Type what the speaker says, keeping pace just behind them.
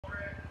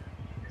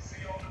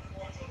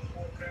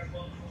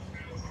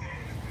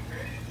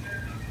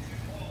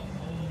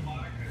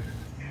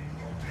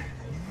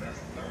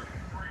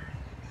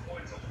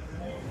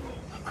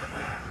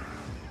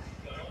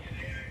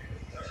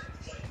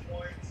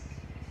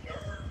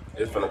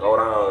It's finna go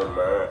down,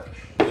 man.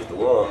 It's the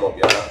warm up,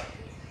 y'all.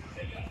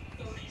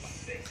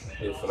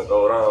 It's finna go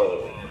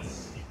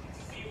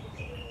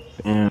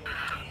down.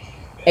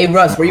 Hey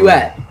Russ, where you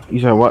at? You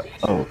said what?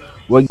 Oh,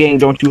 what game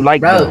don't you like,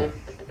 bro?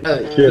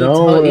 Shit, I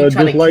don't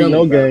dislike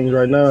no games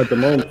right now at the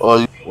moment.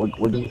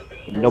 What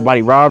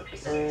nobody robbed?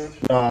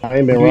 Nah, I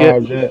ain't been you yet?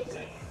 robbed yet.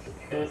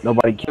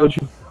 Nobody killed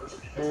you?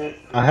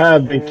 I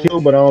have been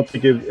killed, but I don't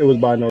think it was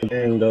by no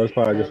gang though. It's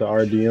probably just an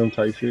RDM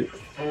type shit.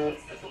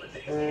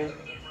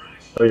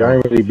 So yeah, I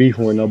ain't really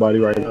beefing with nobody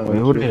right now. Wait,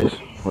 who this?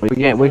 What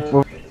game?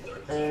 What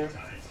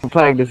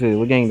flag this is?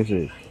 What gang this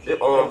is?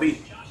 It's OMB.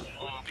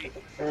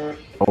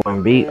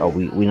 OMB? Oh,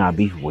 we not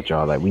beefing with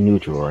y'all. Like, we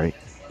neutral, right?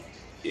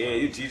 Yeah,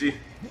 you GG.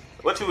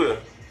 What you will?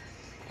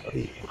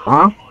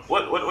 Huh?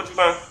 What you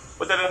been?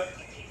 What that is?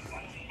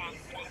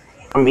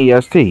 I'm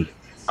EST.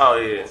 Oh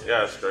yeah,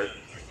 yeah, straight.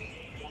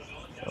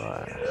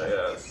 Alright.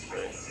 Yeah,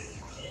 straight.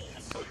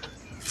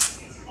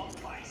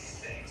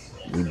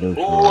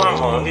 Ooh,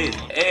 I'm on his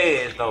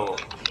ass though.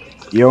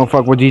 You don't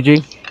fuck with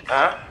GG?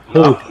 Huh?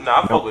 No,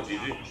 I fuck with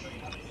GG.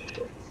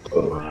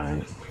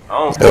 Alright. I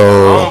don't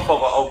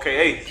fuck with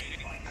OKA.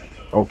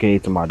 Okay,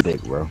 to my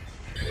dick, bro.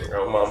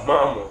 Oh, my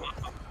mama.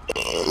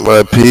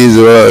 My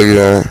peezy up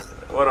again.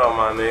 What up,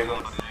 my nigga?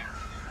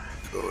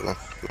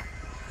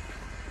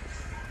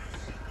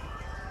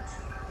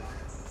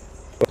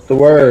 What's the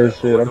word?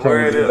 Shit, I'm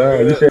trying to get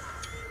down. You said,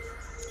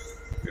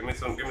 give me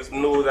some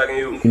news I can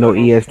use. You know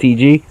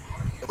ESTG?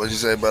 What you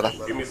say, brother?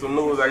 Give me some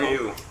news I can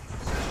use.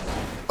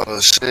 Oh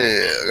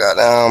shit,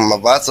 goddamn, my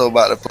Vato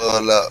about to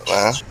pull up,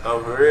 man.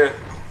 Oh, for real?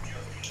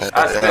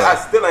 I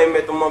still ain't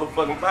met the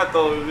motherfucking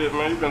Vato yet,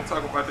 man. You been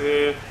talking about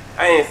the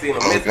I ain't seen a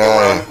message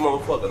around this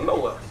motherfucker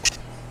nowhere.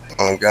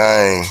 On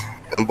gang,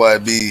 them boy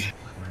be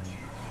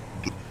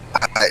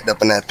hyped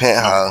up in that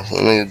penthouse.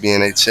 Them niggas be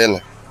in there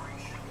chilling.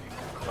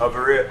 Oh,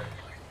 for real?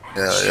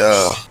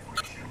 Yeah.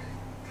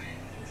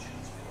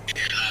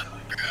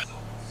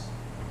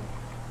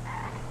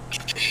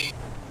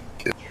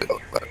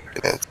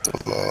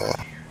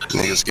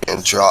 Niggas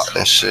getting dropped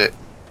and shit.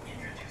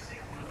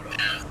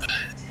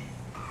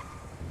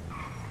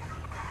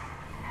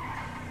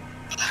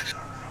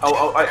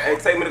 Hey,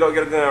 take me to go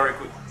get a gun right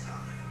quick.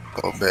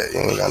 Oh, bet you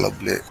ain't got no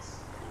blick.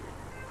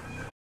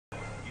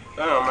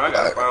 Damn, man, I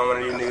gotta find one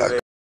of these niggas.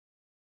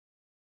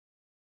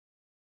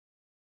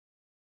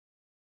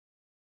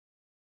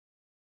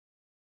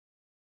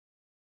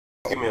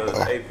 Give me an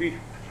AP.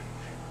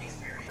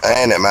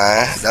 Ain't it,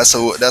 man? That's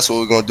what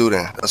we're gonna do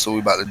then. That's what we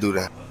about to do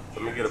then.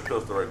 Let me get a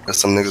pistol right quick. There's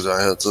some niggas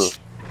right here too.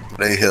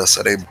 They here,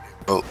 so they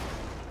broke.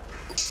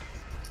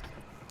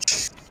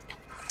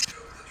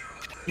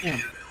 Yeah.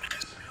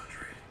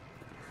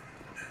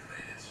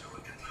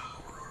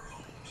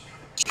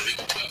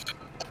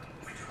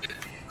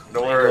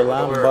 Don't worry.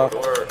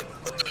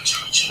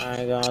 I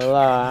ain't gonna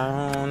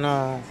lie, I don't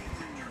know.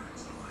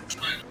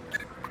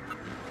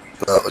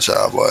 What up with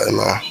y'all boys,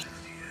 man?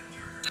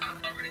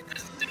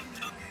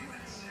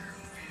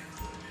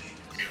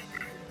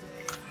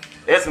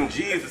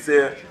 SMGs is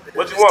here.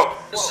 What you want?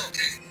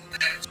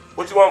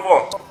 What you want for?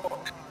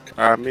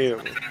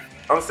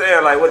 I'm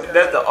saying, like, what?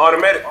 That's the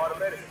automatic?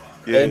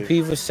 Yeah.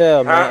 AP for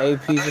sale, man.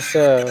 AP for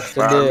sale. What's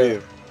the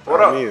deal? What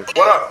up?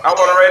 I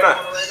want it right now.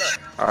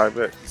 Alright,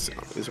 bet.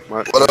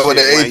 What up with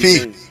the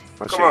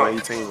AP? Come on.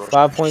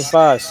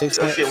 5.5, 6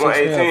 mil,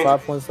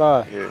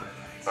 5.5. Yeah.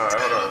 Alright,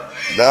 hold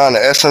on. Down the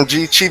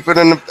SMG cheaper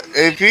than the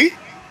AP?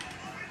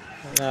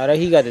 Nah, that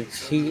he got the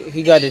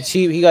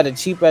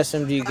cheap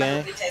SMG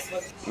gang.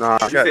 Nah,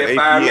 I got the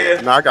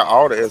AP. Nah, I got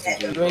all the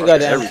SMGs. You ain't got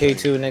the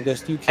MK2,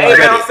 niggas. You Hey,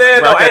 can't. I'm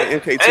saying though,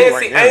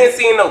 I ain't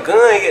seen no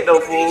gun yet though,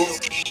 fool.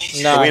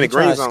 Nah, he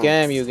trying to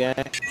scam you, gang.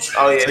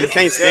 Oh yeah, so you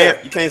can't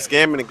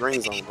scam in the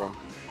green zone, bro.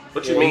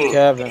 What you mean?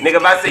 Nigga,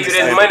 if I say you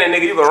this money,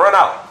 nigga, you gonna run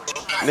out.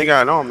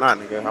 Nigga, I know I'm not,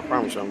 nigga. I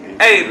promise you I'm getting.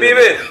 Hey,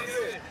 baby.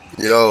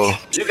 Yo.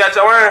 You got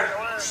your iron?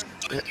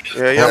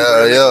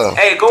 Yeah.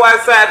 Hey, go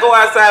outside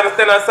and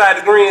stand outside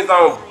the green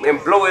zone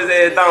and blow his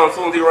ass down as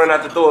soon as he run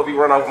out the door if he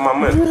run off with my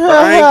money. But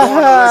I ain't going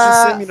unless you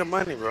send me the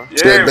money, bro. Yeah,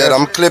 shit, bet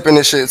I'm clipping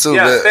this shit too,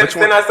 bet.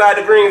 Stand outside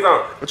the green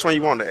zone. Which one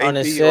you want, the AP on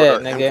the set, or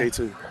the nigga.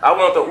 MK2? I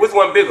want which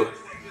one bigger?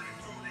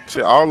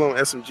 Shit, all of them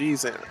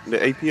SMGs and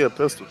the AP a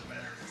pistol.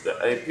 The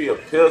AP a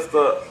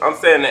pistol. I'm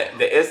saying that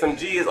the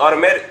SMG is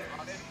automatic.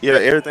 Yeah,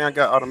 everything I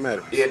got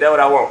automatic. Yeah, that's what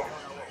I want.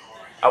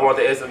 I want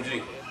the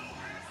SMG.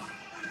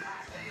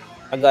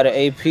 I got an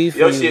AP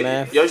for you,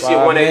 man. Your shit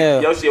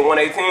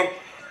 118?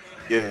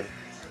 Yeah.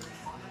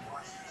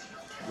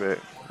 Bet.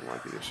 I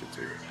want to get this shit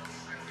too.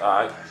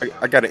 Alright.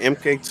 I got an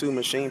MK2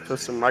 machine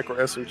pistol, micro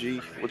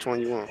SMG. Which one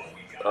you want?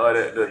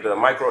 The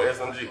micro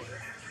SMG.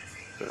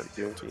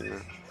 Give it to you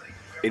now.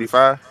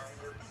 85?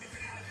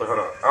 Wait, hold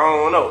on. I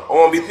don't know. I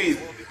want to be peezy.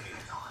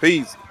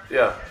 Peezy?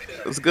 Yeah.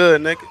 What's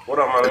good, nigga? What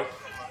up, man?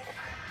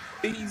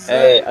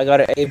 Hey, I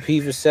got an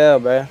AP for sale,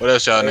 bro. What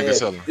else y'all niggas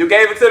selling? You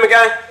gave it to me,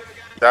 guy?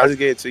 I just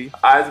gave it to you.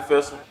 Alright, it's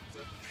official.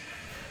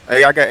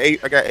 Hey, I got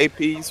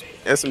APs,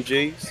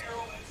 SMGs.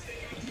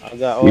 I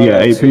got all Yeah,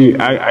 that AP. too.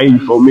 I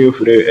eat 4 meals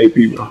for that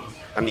AP, bro.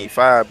 I need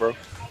 5, bro.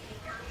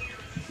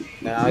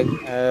 Nah,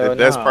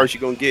 That's nah. first you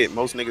gonna get.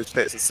 Most niggas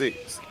tax is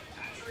 6.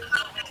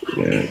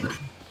 Yeah.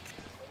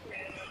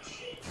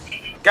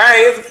 Gang,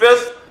 it's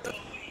official.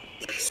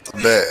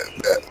 Bet.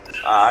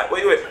 Alright,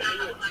 where you at?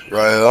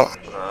 Right here.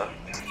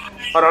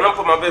 Hold on, I'm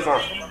put my best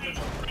on.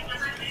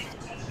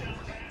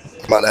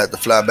 Might have to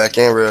fly back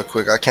in real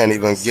quick. I can't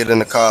even get in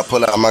the car,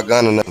 pull out my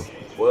gun or nothing.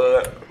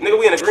 What? Nigga,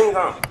 we in the green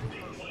zone.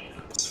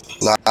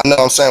 Nah, I know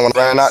what I'm saying. When I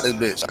ran out this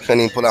bitch, I couldn't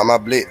even pull out my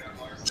blick.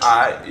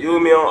 Alright, you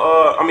and me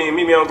on,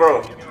 meet me on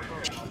Grove.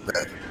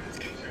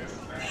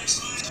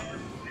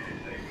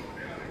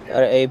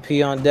 Got an AP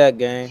on deck,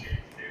 gang.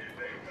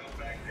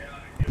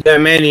 Yeah,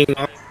 man. You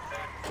know.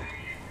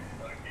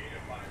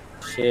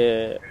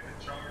 Shit.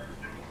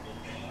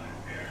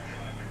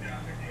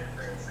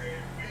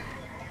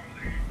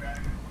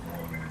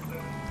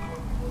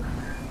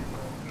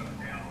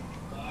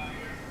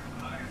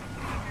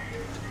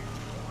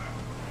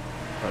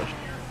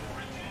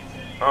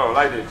 I don't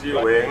like this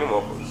G-Wag, them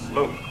motherfuckers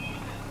slow.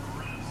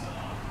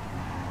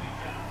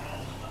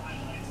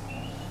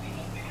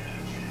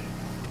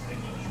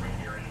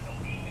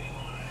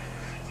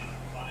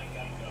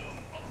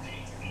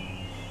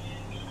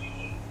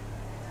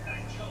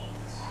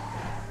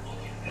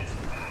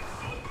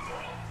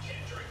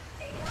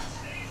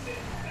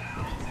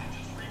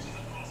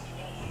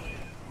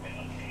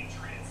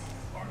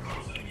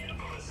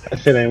 That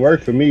shit ain't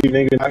work for me.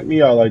 Nigga knocked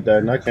me out like that,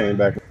 and I came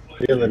back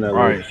feeling that. All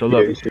right, so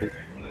look,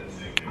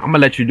 I'm gonna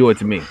let you do it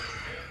to me.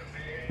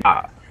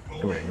 Come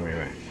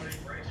here.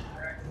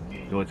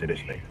 Do it to this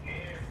thing.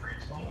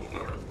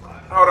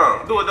 Hold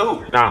on, do it to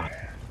who? Nah.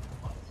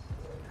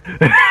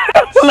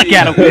 Look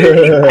at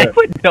him. Like,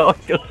 what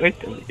don't do it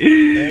to me?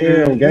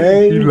 Damn,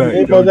 gang. You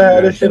ain't supposed to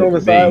have this shit on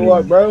the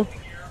sidewalk, bro.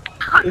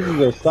 This is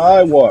a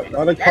sidewalk,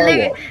 not a car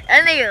walk.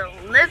 That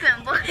nigga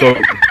living, boy.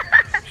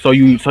 So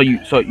you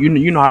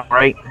know how,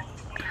 right?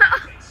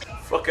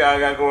 Fuck y'all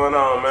got going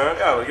on, man.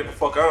 Y'all get the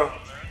fuck on.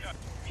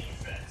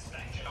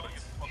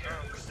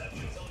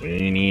 We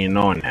ain't even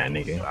knowing that,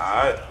 nigga.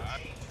 Alright.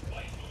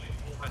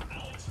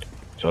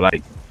 So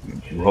like,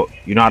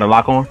 you know how to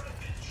lock on?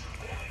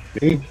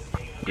 Me?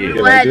 Yeah.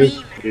 Like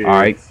this? Yeah. All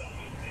right.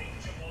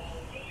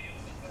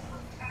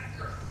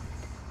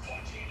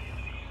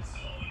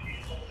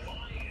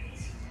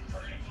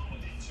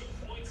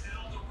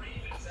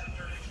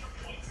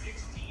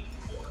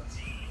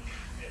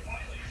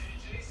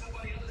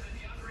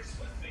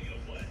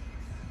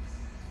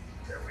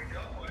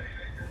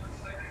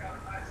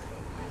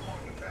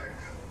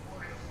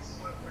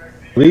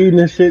 Bleeding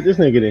and shit. This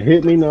nigga done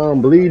hit me. Now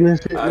I'm bleeding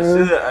and shit.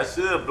 I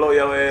should blow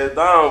your ass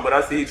down, but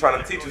I see he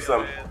trying to teach you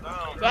something.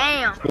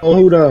 Damn. Oh,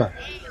 who done?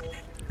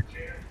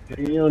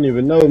 You don't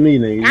even know me,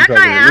 nigga. You talking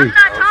to me. I'm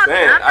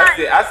not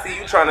talking. I see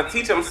you trying to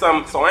teach him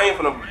something, so I ain't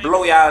finna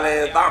blow y'all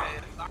ass down.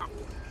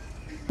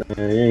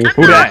 Man, you ain't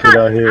who that shit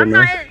out here,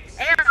 man.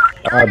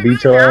 I'll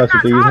beat your ass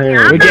with these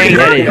hands. What gang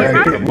that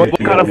is? What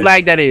color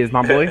flag that is,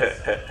 my boy?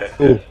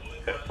 Who?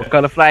 What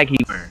color flag he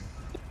wearing?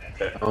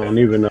 I don't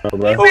even know,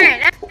 bro.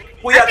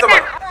 Who y'all talking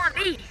about?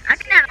 I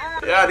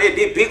cannot Yeah,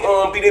 they big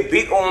OMB, they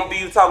big OMB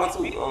you talking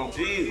to.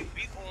 Jesus.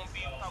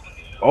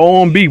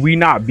 OMB, we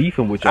not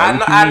beefing with y'all.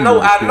 I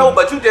know,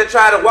 but you just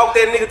try to walk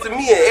that nigga to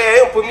me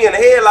and put me in the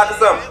headlock or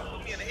something.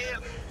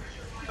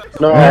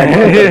 No,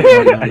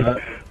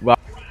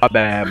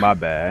 my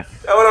bad.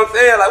 That's what I'm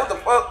saying. Like, what the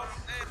fuck?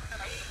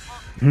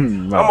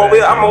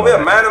 I'm over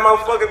here minding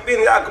my fucking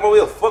business. Y'all come over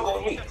here fucking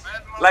with me.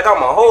 Like I'm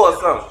a hoe or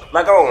something.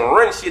 Like I don't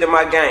run shit in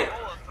my game.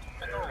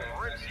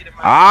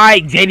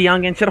 Alright, JD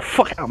Youngin, chill the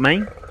fuck out,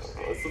 man.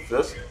 It's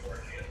official.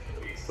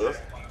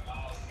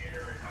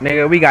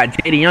 Nigga, we got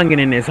JD Youngin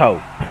in this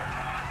hoe.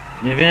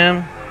 You feel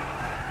him?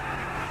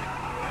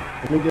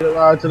 Let me get a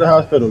ride to the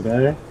hospital,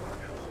 man.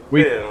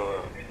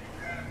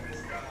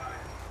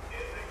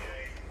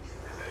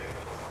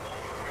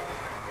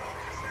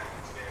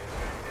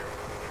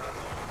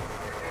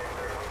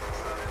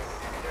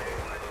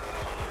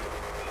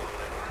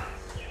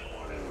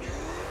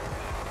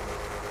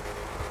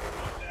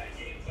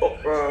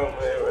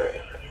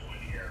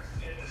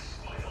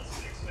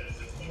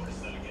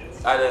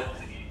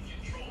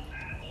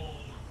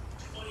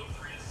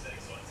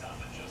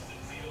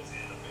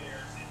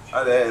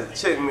 I had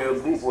to check me a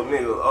group of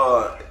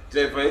niggas,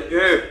 JP,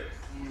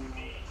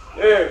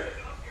 yeah.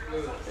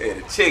 Had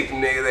to check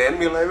them niggas and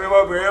me like, man,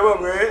 my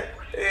bread.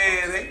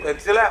 Yeah, they better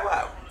chill out,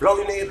 wow. Blow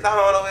your niggas down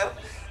over there.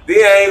 Then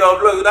I ain't gonna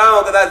blow you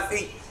down cause I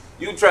see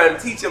you trying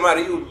to teach him how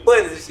to use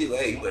buttons and shit. Like,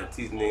 hey, you better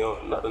teach a nigga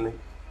on another nigga.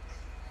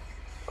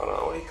 Hold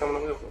on, what he coming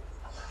over here for?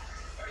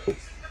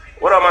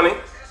 What up, my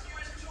nigga?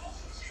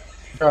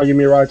 Trying to give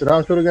me a ride to the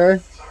hospital,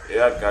 gang?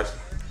 Yeah, I got you.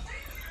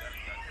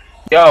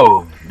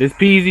 Yo, this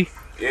Peezy?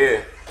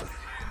 Yeah.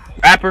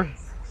 Rapper?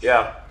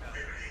 Yeah.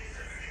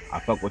 I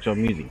fuck with your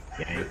music,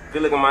 gang.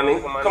 Good looking, my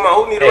nigga. Come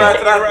on, who need a ride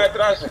to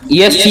that?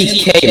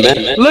 ESTK,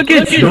 man. Look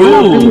at you.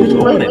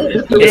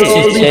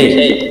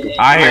 ESTK.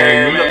 I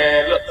hear you.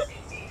 Man, look.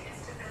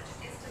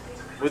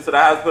 We to the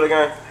hospital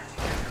again.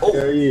 Oh,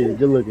 Yeah,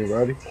 good looking,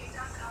 Roddy.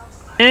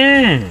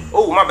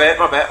 Oh, my bad.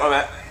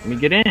 Let me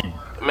get in.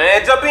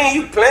 Man, jump in.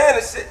 You playing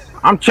this shit.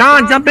 I'm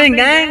trying to jump in,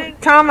 gang.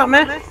 Time out,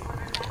 man.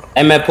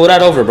 Hey, man, pull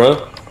that over,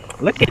 bro.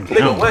 Look at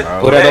Nigga, him, what?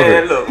 bro. Put that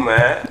Man, over. look,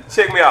 man.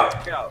 Check me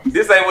out.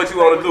 This ain't what you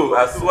want to do.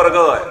 I swear to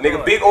God.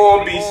 Nigga, big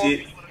R&B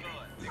shit.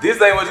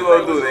 This ain't what you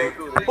want to do,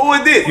 nigga. Who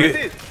is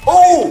this?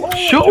 Oh!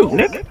 Shoot,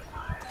 nigga.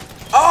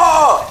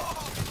 Oh!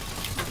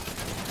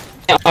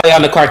 All y'all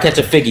in the car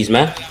catching figgies,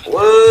 man.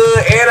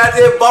 What? And I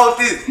just bought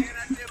this.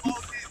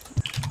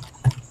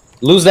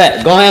 Lose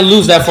that. Go ahead and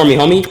lose that for me,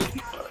 homie.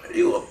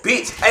 You a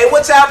bitch. Hey,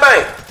 what y'all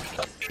bang?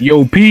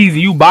 Yo,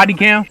 peezy, you body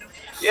cam?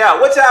 Yeah,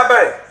 what y'all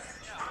bang?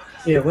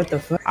 Yeah, what the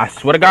fuck? I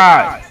swear to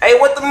God. Hey,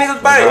 what them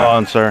niggas bang?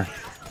 On, sir.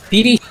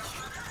 PD.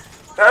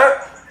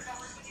 Huh?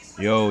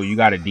 Yo, you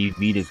gotta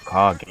DV this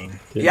car, gang.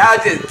 Y'all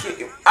just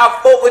kick. I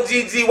fuck with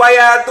GG. Why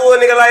y'all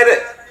doing nigga like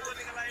that?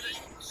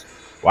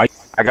 Why?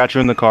 I got you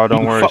in the car.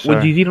 Don't worry, fuck sir.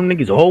 with GG, them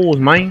niggas hoes,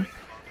 man.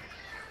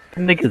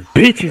 Them niggas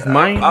bitches,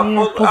 man. You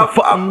ain't supposed to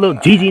fuck them little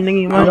GG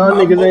niggas, man. Y'all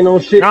niggas ain't no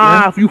shit, Nah,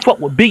 man. if you fuck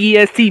with Big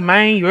EST,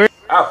 man, you heard?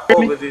 I fuck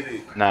with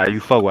GG. Nah, you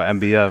fuck with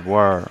MBF.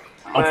 Word.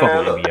 I'm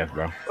fucking with MBF,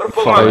 bro. What the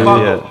fuck Fuck my with car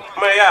MBF. go?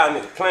 Man, y'all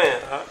niggas playing,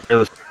 huh?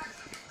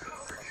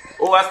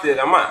 Oh, I still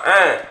got my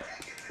iron.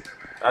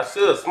 I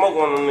should smoke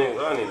on them niggas.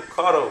 I need a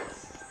car though.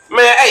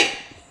 Man, hey!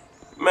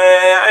 Man,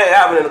 I ain't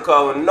having in the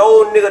car with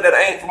no nigga that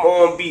ain't from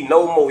R&B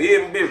no more. You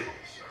hear me, baby?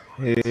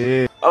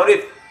 Yeah. Oh,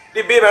 they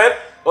big, man?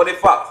 Or they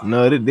Fox?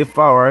 No, this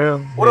fall right here.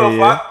 What up,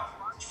 Fox?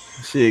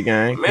 Shit,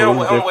 gang. Man, I'm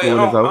waiting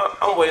on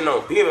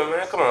Baby,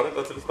 man. Come on, let's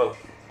go to the store.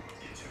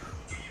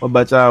 What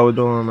about y'all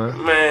doing,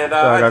 man? Man,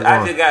 dog,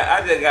 I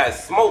just got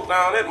smoked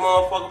down that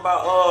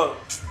motherfucker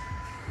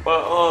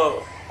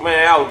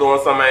man, I was doing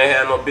something I ain't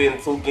had no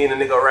business to. Getting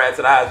the nigga ride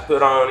to the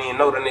hospital. I don't even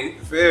know the nigga.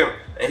 You feel me?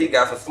 And he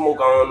got some smoke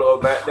on the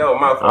back. That was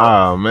my fault.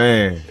 Oh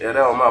man. Yeah,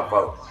 that was my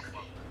fault.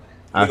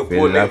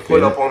 Nigga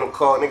pull up on the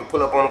car. Nigga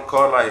pull up on the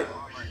car like,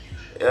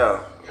 yeah.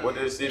 What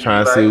this shit?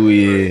 Trying to see who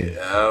he is.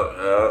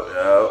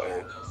 Yeah.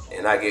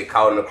 And I get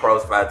caught in the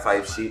crossfire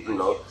type shit. You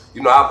know,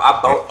 I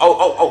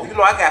bought. You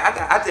know,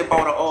 I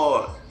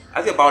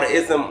just bought an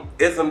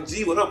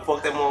SMG. What the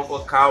fuck that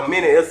motherfucker called?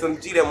 Mini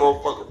SMG. That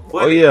motherfucker.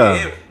 Oh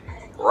yeah.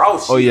 Raw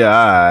shit. Oh yeah,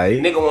 alright.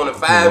 Nigga wanted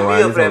 5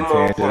 mil for that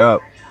motherfucker.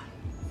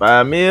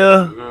 5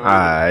 mil?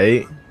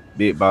 Alright.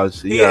 Big boss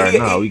shit. You already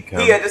know how we come.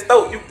 He at the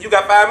store. You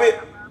got 5 mil?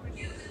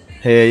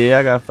 Hell yeah,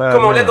 I got 5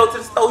 Come on, mil. let's go to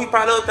the store. He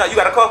probably up there. You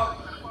got a car?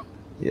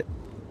 Yeah.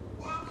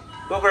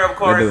 Go grab a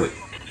car right quick.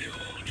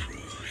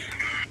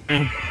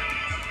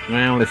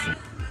 Man, listen.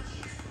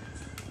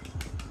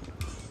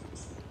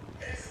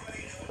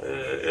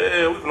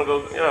 Yeah, we gonna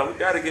go. Yeah, we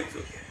gotta get to.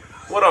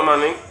 What up, my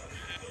nigga?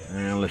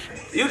 Man, listen.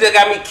 You just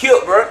got me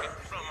killed, bro.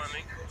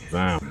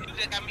 Damn.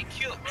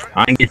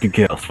 I ain't get you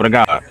killed, swear to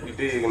God. You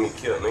did get me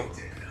killed,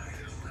 nigga.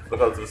 We'll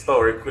go to the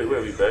store real quick.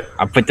 We'll be back.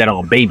 I put that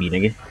on baby,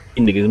 nigga.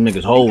 You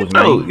niggas hoes,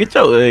 man. Get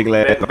your ugly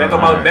ass. Back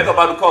up out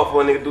the car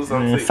for a nigga do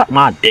something. Man, suck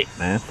my dick,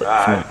 man.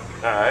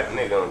 Alright,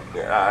 nigga.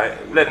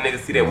 Alright. Let the nigga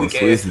see that weak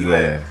ass ski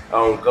ass.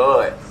 on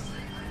God.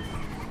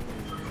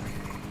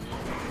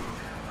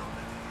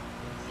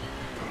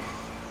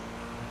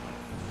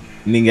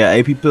 Nigga got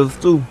AP pills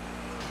too.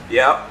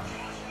 Yep.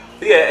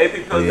 He had AP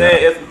pills and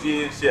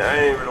SMG and shit. I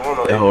ain't really want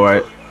no That's AP.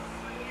 alright.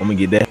 I'm gonna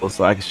get that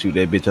so I can shoot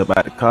that bitch up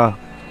out the car.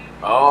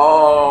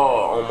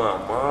 Oh, on my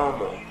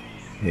mama.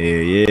 Hell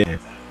yeah.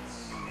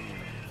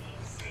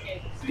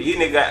 These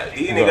nigga,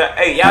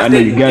 hey, y'all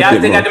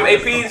still got them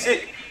AP and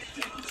shit?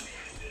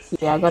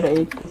 Yeah, I got an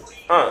 8.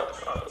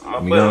 My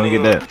We gonna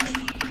get that.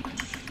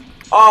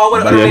 Oh,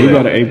 what? Yeah, he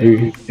got an AP.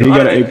 He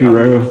got an AP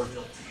right here.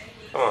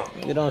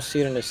 You don't see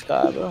it in the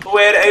sky, bro. Who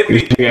had the AP?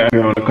 He out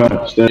here on the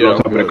car. Stand on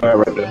top of the car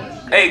right there.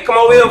 Hey, come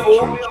over here,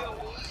 fool.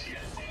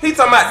 He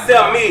talking about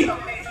 7 million.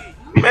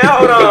 Man,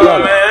 hold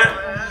on, man.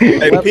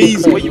 Hey,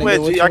 Peace, where you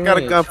at, G? I got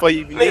a gun for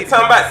you. Nigga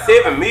talking about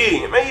 7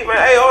 million. Man,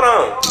 hey, hold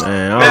on.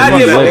 Man, I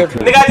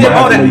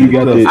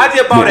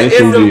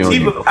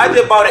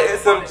just bought an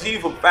SMG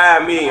for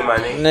 5 million, my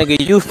nigga. Nigga,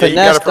 you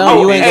finessed them.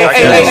 You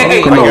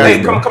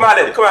ain't gonna come out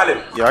of it.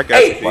 Yeah, I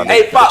got you.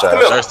 Hey, Fox, come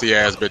here. Thirsty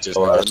ass bitches,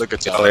 nigga. Look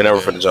at y'all. I ain't never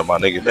finna jump my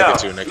nigga. Look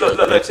at you, nigga.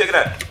 Look, check it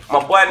out. My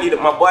boy need an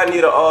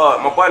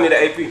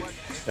AP.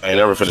 I ain't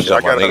never finna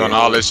jump my On nigga.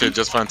 all this shit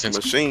just for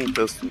attention. Machine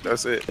pistol.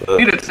 That's it.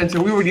 Need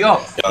attention. We already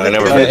up. I ain't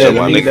never finna jump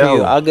my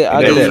nigga. I'll get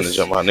Never you. finna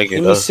jump my nigga.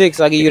 Give me 6.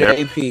 I'll give you the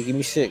AP. Give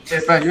me 6. Yeah,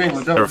 fact, you ain't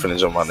gonna Never jump. finna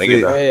jump my nigga.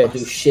 Go ahead,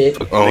 do shit.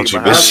 Fuck wrong with you,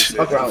 bitch.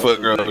 Fuck around. Fuck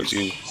wrong with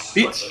you.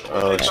 Bitch.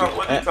 Oh, What you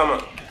talking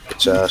about?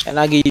 Josh. And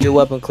I'll give you the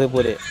weapon clip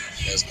with it.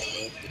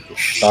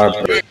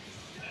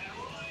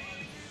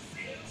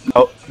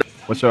 Oh,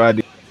 what's your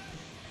ID?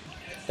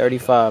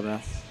 35, man.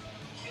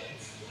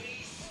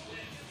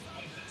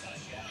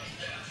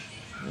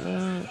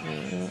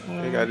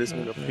 They got this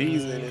nigga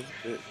Peas in it.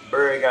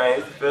 Bird gang,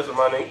 it's official,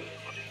 my nigga.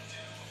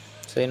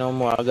 Say no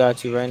more. I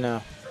got you right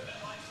now.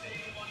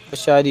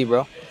 What's your ID,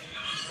 bro?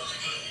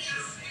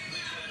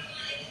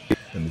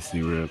 Let me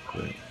see real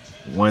quick.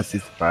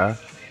 165.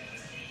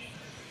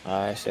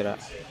 Alright, shit up.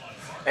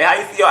 Hey, how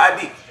you see your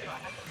ID?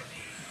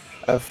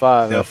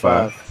 F5,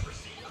 F5. F5.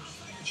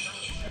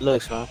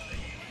 Looks, man.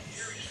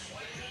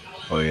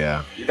 Oh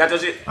yeah. You got your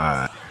shit?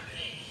 Alright.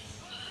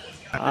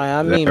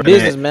 I mean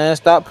business, man.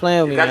 Stop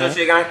playing with me, You got man. your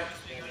shit, gang?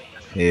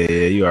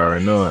 Yeah, you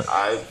already know it.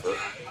 Alright,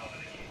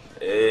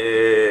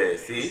 yeah,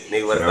 see?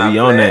 Nigga wanna Yeah, stop we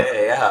on playing. that.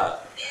 Yeah.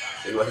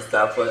 Nigga wanna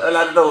stop playing. I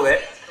don't know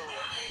that.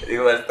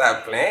 Nigga wanna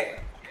stop playing.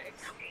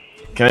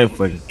 Can't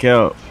fucking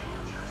count.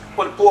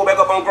 Pull back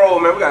up on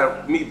Grove, man. We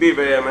gotta meet Big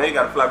Bear, man. He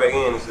gotta fly back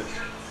in and shit.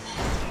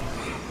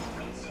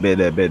 Bet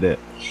that, bet that.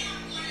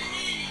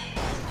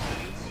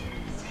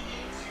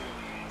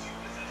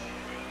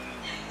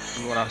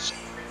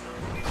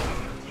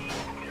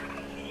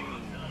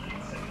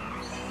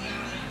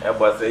 That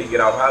boy said he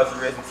get off house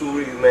arrest in 2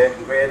 weeks, man.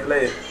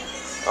 Congratulations.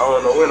 I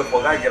don't know when the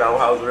fuck I get off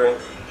house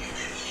arrest.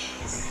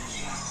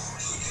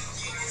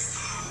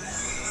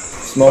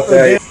 Smoke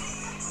that.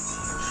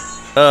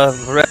 Yeah,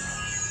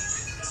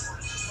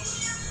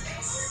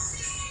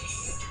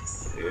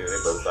 they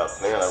better stop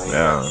playing like we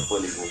Yeah. got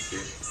police and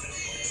shit.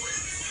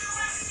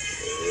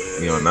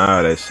 You don't know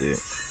all that shit.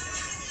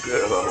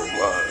 Good, oh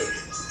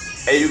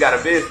my. Hey, you got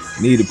a biz?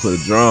 Need to put a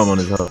drum on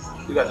his hoe.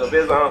 You got your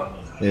biz on?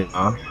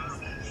 Yeah.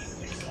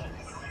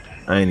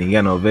 I ain't even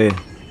got no vet.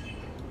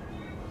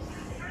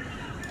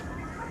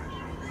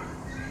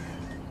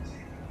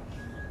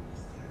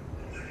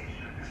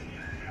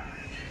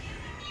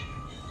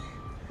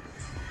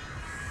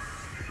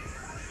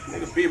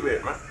 Nigga, be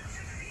with, man.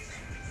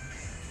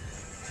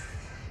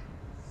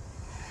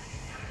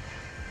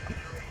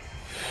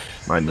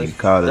 Might need to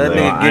call it.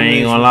 I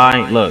ain't gonna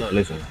lie. Look,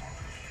 listen.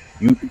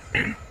 You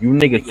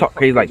niggas talk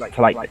crazy like.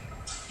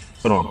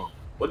 Hold on.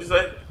 What'd you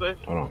say?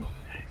 Hold on.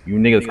 You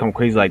niggas come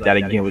crazy like that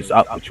again. What's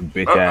up with you,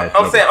 bitch ass?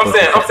 I'm saying,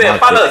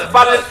 follow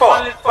this call.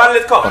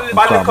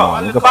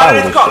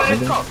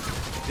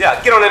 Yeah,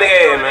 get on the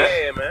nigga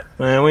ass, man.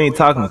 Man, we ain't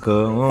talking,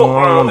 cuz. Fuck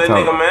wrong with that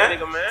nigga,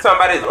 man.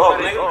 Somebody's up,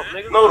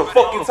 nigga. Know the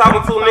fuck you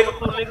talking to, nigga?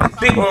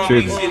 Big on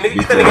big shit, nigga.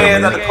 Get that nigga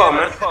ass out the car,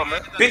 man.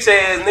 Bitch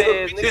ass,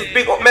 nigga. This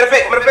big on. Matter of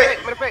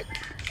fact.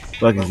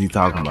 Fuck is he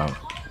talking about?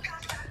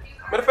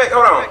 Matter of fact,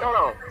 hold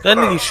on. That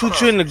nigga shoot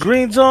you in the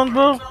green zone,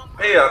 bro?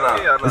 Hell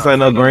no. This ain't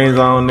no green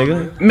zone,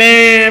 nigga.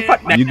 Man,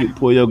 fuck that. You can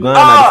pull your gun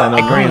out. This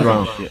ain't no green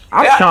zone shit.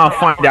 I'm trying to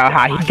find out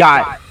how he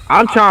got.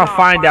 I'm trying to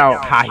find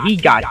out how he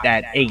got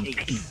that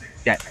AP.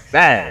 That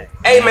bad.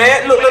 Hey,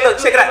 man. Look.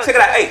 Check it out.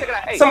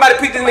 Hey, somebody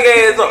pick this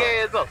nigga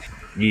ass up.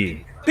 Yeah.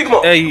 Pick him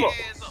up.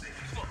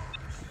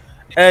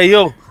 Hey,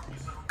 yo.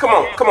 Come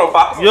on,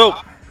 Fox. Yo.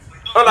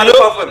 Unlock the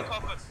door for me.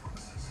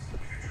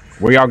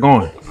 Where y'all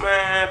going?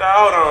 Man,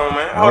 hold on,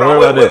 man. Hold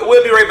on.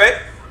 We'll be right back.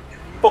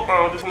 Fuck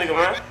on with this nigga,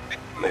 man.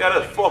 Nigga, I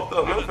just fucked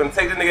up, man. We finna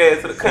take this nigga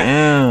ass to the country.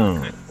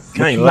 Damn.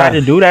 Can't you had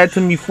to do that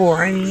to me for?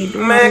 I ain't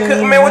doing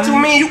man, what you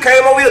mean? You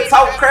came over here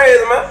talking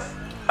crazy, man.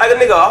 Like a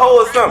nigga a hoe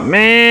or something.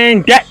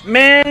 Man.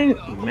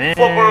 Fuck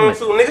wrong with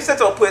you, nigga. Shut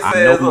your pussy ass up. I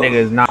know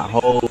niggas not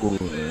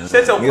hoes.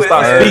 Shut your pussy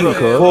ass up.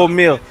 Full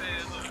meal.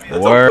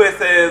 Shut your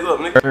pussy ass up,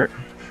 nigga.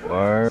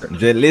 Word.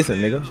 Just listen,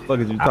 nigga. Fuck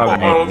is you talking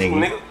about,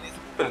 nigga?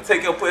 Finna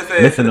take your pussy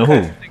ass. Listen to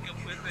who?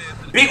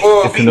 Big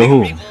on Listen to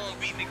who?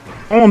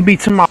 On beat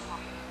to my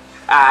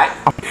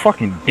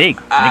fucking dick,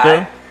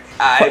 nigga.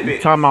 Fuck you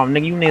talking about,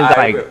 nigga? You niggas got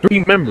like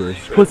 3 members.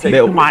 Pussy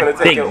to my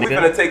dick,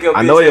 nigga.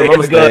 I know your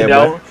It's good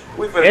though.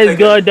 It's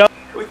good though.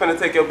 We finna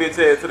take your bitch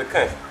ass to the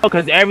country.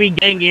 Cause every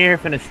gang here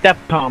finna step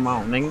talking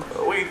about, nigga.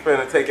 We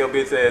finna take your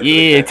bitch ass to the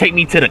country. Yeah, take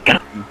me to the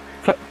country.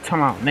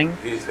 Talking about, nigga.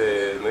 Bitch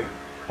ass, nigga.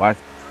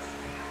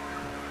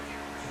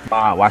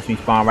 Watch me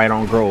spawn right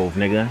on Grove,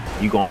 nigga.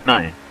 You gon'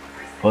 nothing.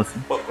 Pussy.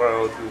 Fuck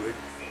around with you, nigga.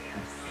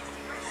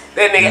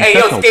 That nigga, hey,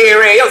 yo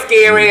scary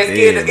ass,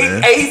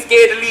 he's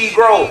scared to leave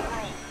Grove.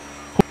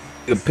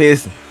 You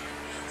pissing.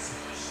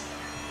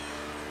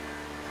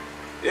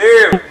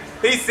 Yeah,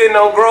 he's sitting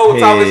on Grove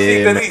talking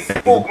shit cause he's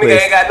spooked, nigga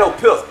ain't got no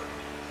pistol.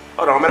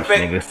 Hold on, matter of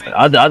fact. Niggas,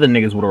 other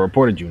niggas would've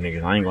reported you,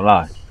 niggas. I ain't gonna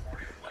lie.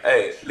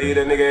 Hey, leave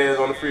that nigga ass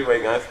on the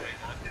freeway, guys.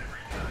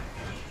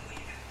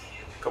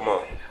 Come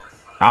on.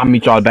 I'll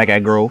meet y'all back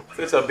at Grove.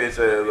 Sit your bitch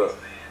ass up.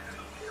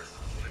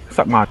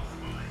 Suck my.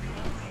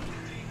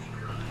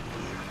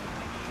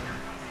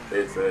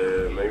 Bitch ass,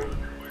 nigga.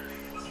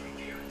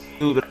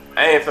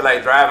 I ain't feel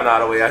like driving all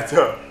the way out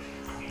there.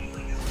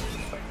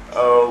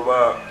 Oh,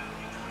 wow.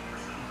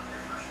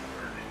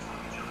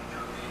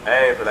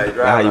 I ain't feel like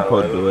driving. How you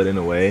supposed to do it in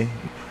a way?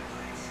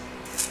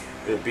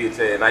 This bitch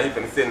ass. Now he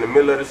finna sit in the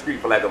middle of the street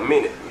for like a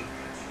minute.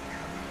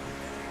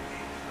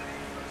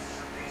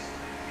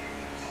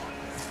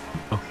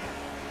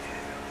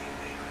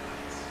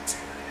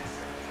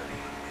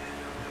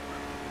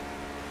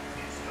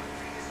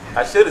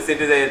 I should have sent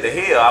his ass to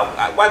hell.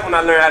 Why couldn't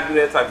I learn how to do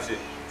that type of shit?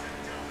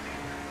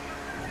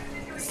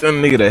 Send a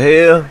nigga to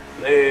hell?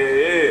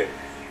 Yeah.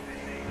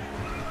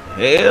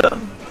 Hell?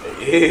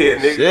 Yeah,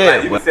 nigga. Shit,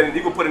 like,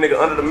 you can put a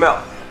nigga under the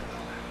mouth.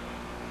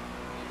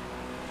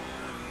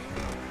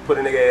 Put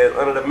a nigga ass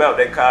under the mount,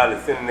 they call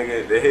it, send a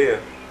nigga to hell.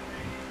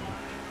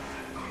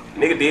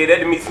 Nigga did that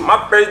to me.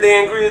 My first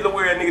day in Grizzly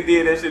World, nigga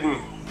did that shit to me.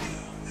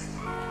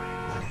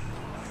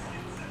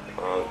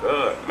 Oh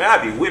God, man, I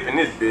be whipping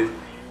this bitch.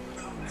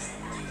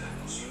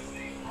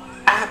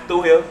 I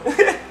threw him.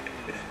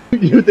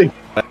 You think?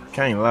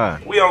 Can't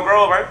lie. We on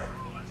Grove, right?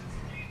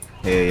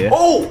 Hell yeah.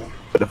 Oh!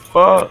 What the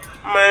fuck?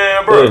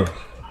 Man, bro. Hey.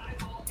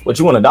 What,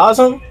 you wanna die or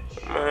something?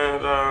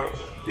 Man,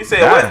 you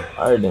said what?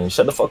 Alright then,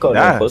 shut the fuck up,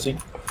 then, pussy.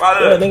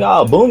 Yeah, nigga,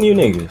 I'll boom you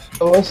niggas.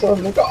 Oh, what's up,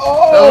 nigga?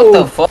 Oh! What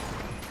the fuck?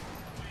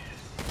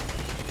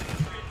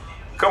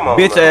 Come on,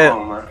 bitch man. ass.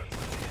 Come on, man.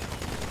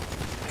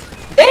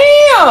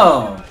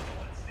 Damn!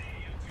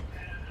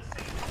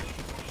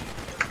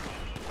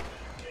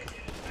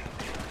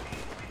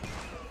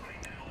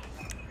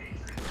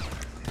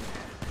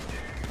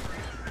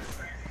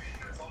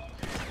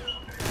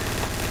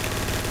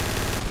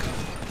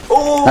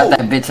 Ooh. Not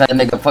that bitch ass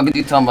nigga. Fuck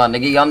you talking about,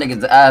 nigga. Y'all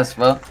niggas ass,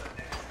 bro.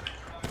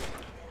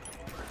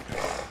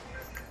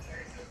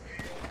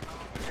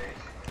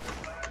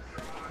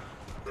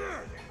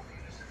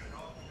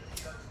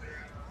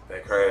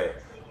 That crazy.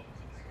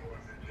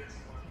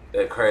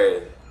 That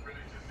crazy.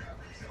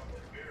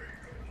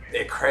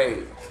 That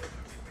crazy.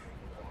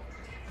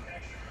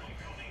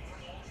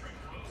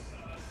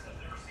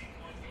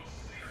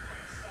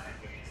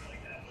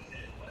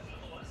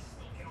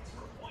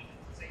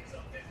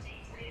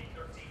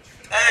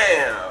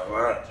 Damn,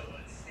 man.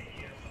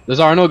 Those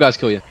RNO guys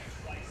kill you.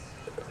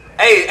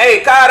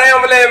 Hey, call the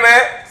ambulance,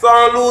 man, so I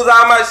don't lose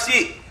all my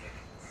shit.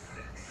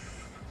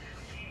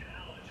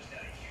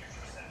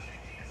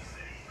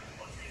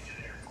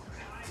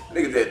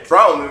 Niggas that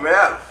drone me,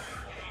 man.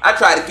 I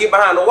tried to get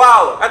behind the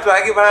wall.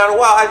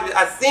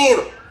 I seen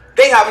them.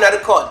 They hopping out the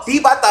car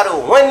deep. I thought it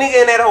was one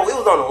nigga in that hole. It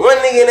was only one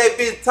nigga in that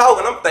bitch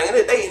talking. I'm thinking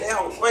that they in that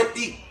hole one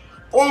deep.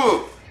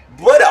 Boom.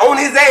 But on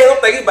his ass,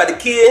 I'm thinking he about to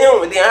kill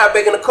him. And then I hop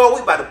back in the car.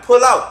 We about to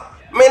pull out.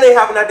 Man, they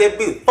hopping out that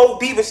bitch 4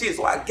 deep and shit.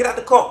 So I get out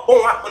the car.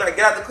 Boom. When I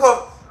get out the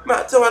car, man,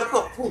 I turn out the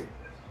car. Boom.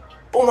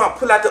 Boom. I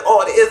pull out the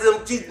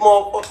SMG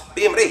motherfuckers.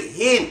 Damn, they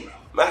hitting.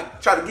 Man, I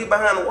try to get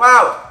behind the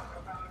wall.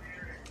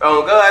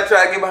 Oh God, I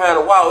try to get behind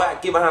the wall. I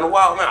get behind the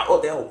wall. Man,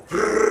 oh, that hole.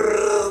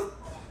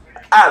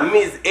 I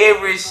miss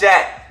every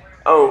shot.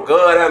 Oh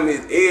God, I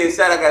miss every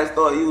shot. I gotta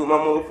start using my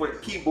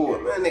motherfucking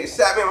keyboard. Man, nigga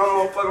shot me in my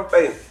motherfucking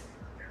face.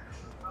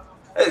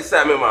 They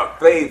shot me in my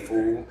face,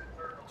 fool.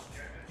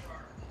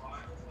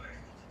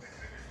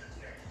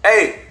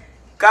 Hey,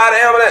 call the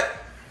ambulance.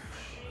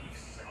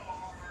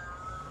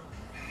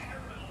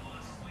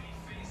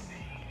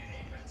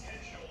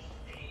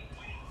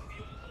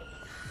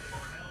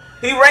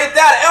 He raked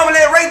out, the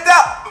ambulance raked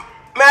out.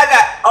 Man, I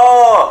got,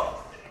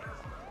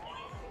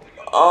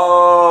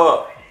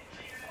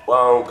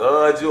 well,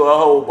 God, you a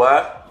hoe,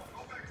 boy.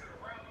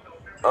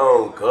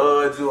 Oh,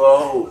 God, you a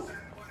hoe.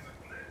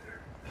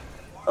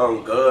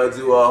 Oh, God,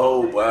 you a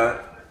hoe, boy.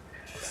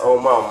 Oh,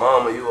 my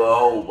mama, you a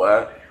hoe,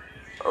 boy.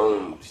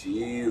 Oh,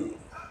 jeez.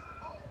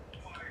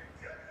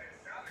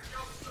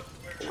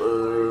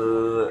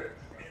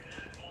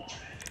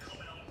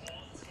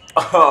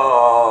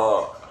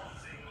 Oh.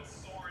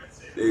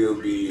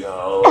 They'll be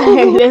hoe.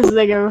 This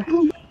nigga.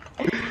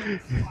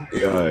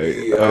 Alright,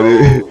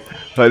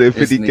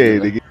 150K,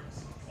 nigga.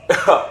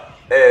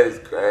 That's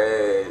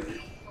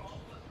crazy.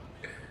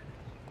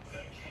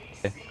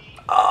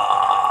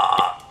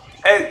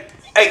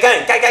 Hey,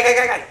 gang.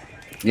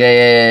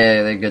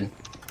 Yeah, they're good.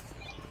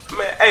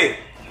 Man, hey.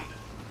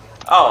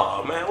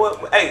 Oh, man,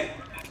 what, hey.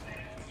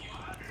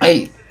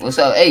 Hey, what's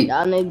up, hey?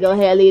 Y'all nigga go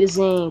ahead and leave the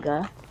zinc,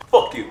 huh?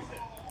 Fuck you.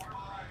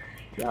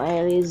 Go ahead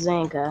and leave the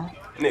zinc, huh?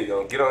 Nigga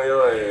gonna get on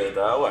your ass,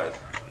 dog. What?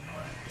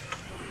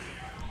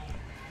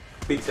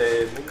 Bitch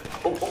ass nigga.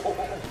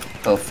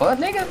 The fuck,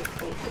 nigga?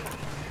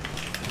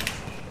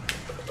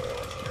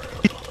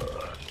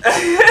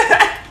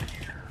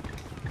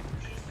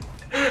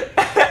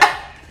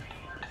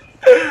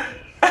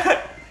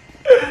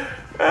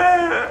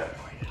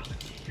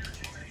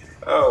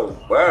 Oh,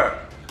 wow.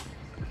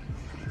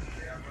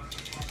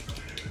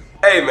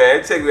 Hey,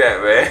 man, check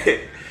that, man.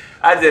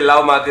 I just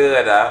lost my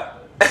gun, dog.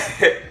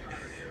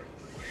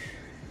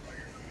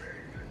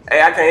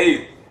 Hey, I can't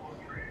hear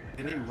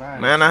you.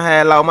 Man, I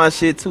had lost my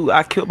shit too.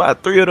 I killed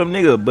about 3 of them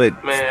niggas,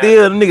 but Man,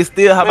 still, them niggas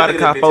still hop out the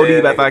car 4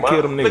 deep after I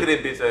killed them Look at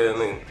niggas. this bitch ass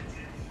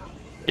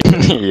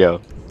nigga. Yo,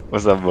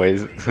 what's up,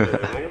 boys? Yeah,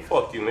 nigga,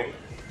 fuck you, nigga.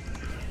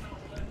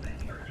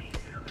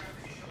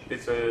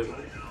 Bitch ass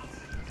nigga.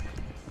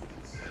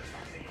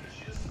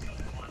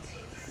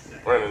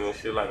 Running and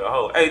shit like a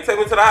hoe. Hey, take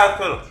me to the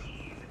hospital.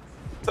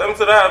 Take me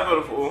to the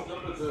hospital, fool.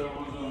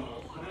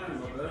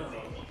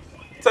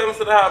 Take me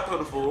to the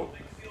hospital, fool.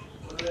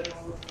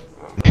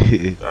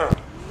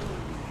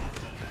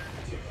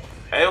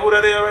 Hey, who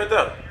that is right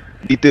there?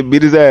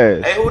 Beat his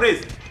ass. Hey, who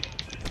this?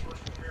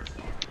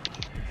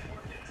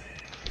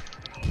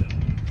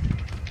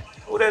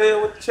 Who that is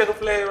with the checker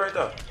flag right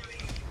there?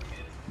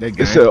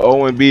 It's an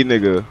O&B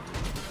nigga.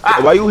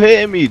 Why you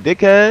hitting me,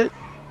 dickhead?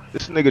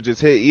 This nigga just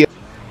hit E.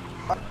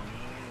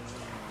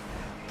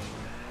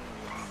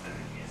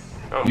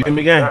 Oh, You hear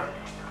me, gang?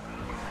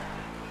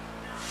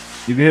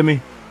 You can hear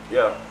me?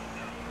 Yeah.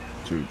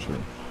 True.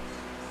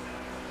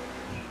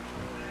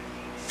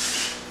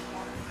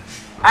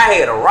 I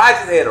had a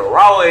Rogers had a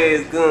raw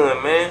ass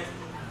gun, man.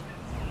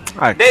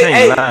 I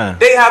can't lie.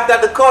 They hopped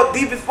out the car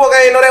deep as fuck.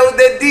 I ain't know that was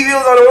that deep. It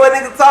was on the one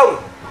nigga talking.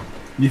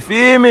 You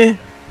feel me?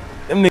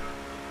 Them niggas.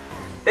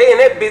 They in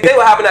that bitch. They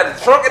were hopping out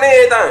the trunk and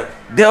everything.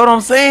 That's what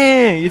I'm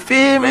saying. You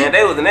feel me? Man,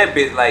 they was in that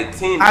bitch like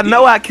 10 I deep.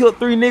 know I killed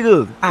 3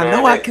 niggas.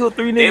 I killed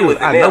 3 They was niggas.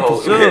 in I that know hole.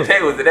 for sure.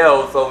 They was in that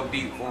hole so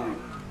deep, fool.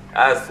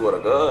 I swear to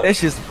God. That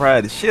shit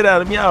surprised the shit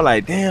out of me. I was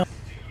like, damn.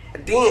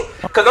 Then,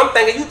 cause I'm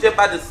thinking you just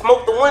about to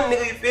smoke the one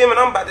nigga, you feel me? And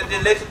I'm about to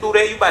just let you through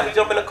there. You about to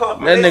jump in the car.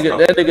 Man, That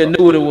nigga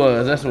knew what it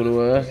was. That's what it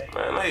was.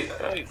 Man,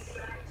 hey.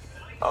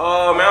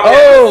 Oh man, I'm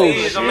having a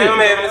seizure. Man, I'm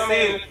having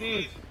a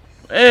seizure.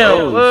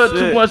 Damn, blood,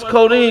 too much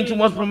codeine, too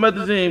much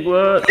promethazine,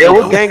 blood. Yeah,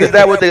 what gang is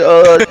that with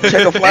the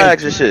checker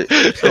flags and shit?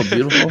 So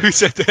beautiful. Who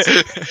said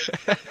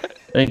that?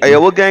 Hey,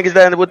 what gang is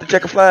that with the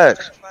checker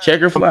flags?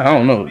 Checker flag? I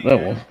don't know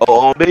that one. Oh,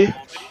 on B?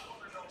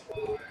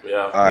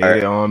 Yeah.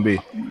 Alright. Yeah, on B.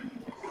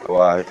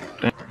 Alright.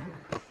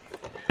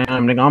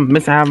 Damn, nigga, I'm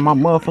missing having my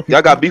motherfucking.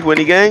 Y'all got beef with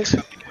any gangs?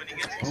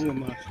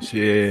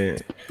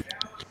 Shit.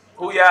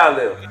 Who y'all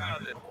live?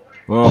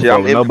 We don't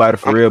fuck with nobody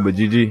for real but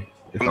GG.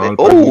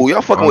 Oh,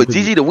 y'all fucking with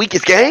GG, the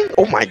weakest gang?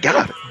 Oh my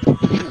god.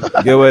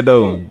 Get what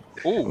though?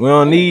 We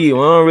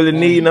don't really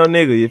need no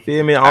nigga. You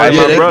feel me? All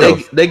my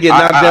brothers. They get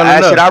knocked down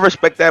enough. I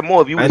respect that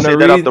more. If you would say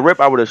that off the rip,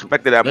 I would have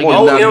respected that more.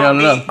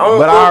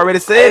 But I already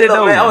said it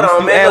though. Hold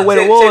on, man. Add what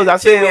it was. I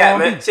said it on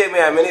me. Check me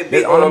out, man. It's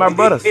big on my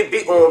brothers. It's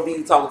big on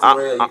B talking to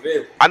real. You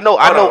feel me? I know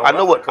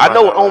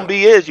what on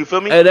B is. You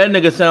feel me? Hey, that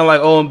nigga sound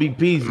like OMB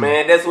peezy.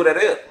 Man, that's what it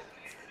is.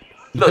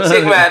 Look,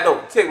 check me out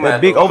though. Check me out.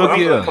 Big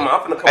overkill. Come on, I'm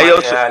finna come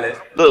out here.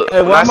 Look,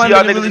 hey, when I see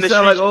y'all niggas in the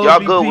streets, y'all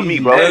good with me,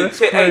 bro.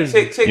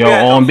 Check Yo,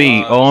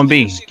 me out. on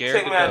B.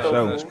 Check me out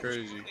though. That's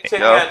crazy. Check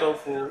me out though,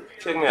 fool.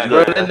 Check me out.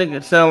 Bro, that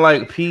nigga sound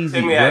like peezy.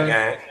 Check me out,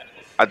 gang.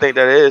 I think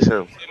that is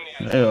him.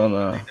 Hell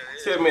no.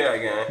 Check me out,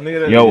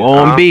 gang. Yo,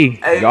 on B.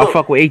 Y'all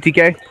fuck with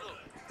ATK?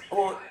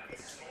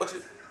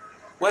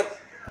 What?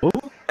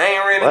 I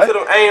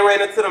ain't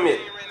ran into them yet.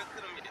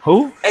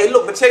 Who? Hey,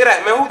 look, but check it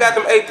out, man. Who got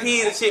them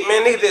APs and shit,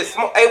 man? Niggas just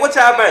smoke. Hey, what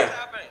y'all bang?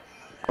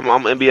 I'm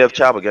NBF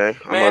Chopper gang.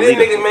 Man, these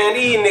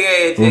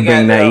niggas Who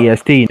bring that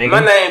EST, nigga? My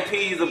name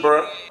Peezy,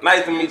 bro.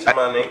 Nice to meet you,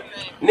 my name.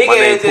 My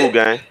name Cool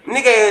gang.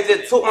 Nigga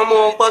just took my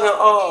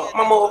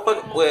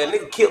motherfucking, well,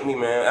 nigga killed me,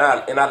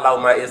 man. And I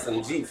lost my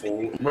SMG,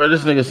 fool. Bro,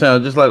 this nigga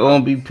sound just like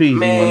OMB peezy,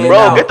 man.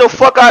 Bro, get the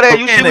fuck out of there.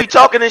 You see me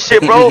talking this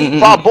shit, bro.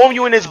 If I boom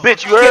you in this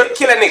bitch, you heard?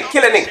 Kill that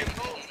nigga.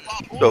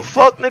 The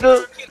fuck,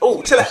 nigga?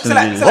 Oh, chill out.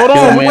 Hold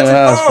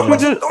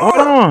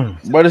on.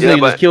 Bro, this nigga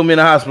just killed me in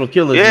the hospital.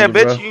 Kill this yeah, nigga,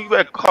 bitch, bro. you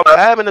better call an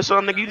admin or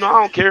something, nigga. You know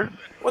I don't care.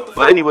 What the fuck?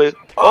 But anyway,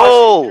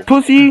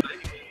 Pussy.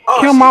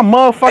 Kill my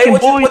motherfucking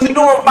boy. What you doing?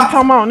 What you talking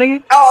about,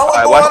 nigga?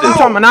 Alright, watch this.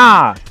 Talking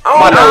about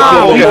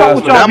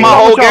Now my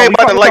whole game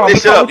about to light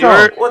this shit up, you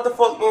heard? What the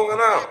fuck going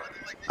on?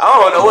 I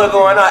don't know what's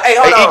going on. Hey,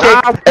 hold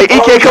on. Hey,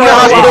 EK, come to the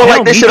hospital and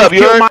light this shit up,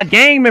 you heard? My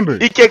gang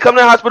members. EK, come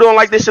to the hospital and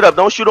light this shit up.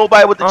 Don't shoot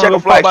nobody with the checker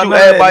flag. Shoot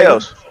everybody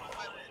else.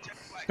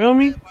 Feel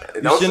me?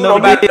 Don't shoot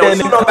nobody with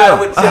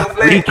the checker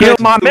flag. He killed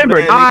my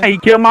member. Nah, he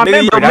killed my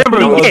member. Your member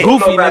a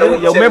goofy,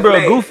 nigga. Your member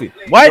a goofy.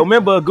 What? Your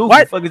member a goofy. What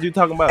the fuck is you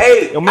talking about?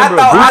 Hey, your member a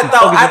goofy. I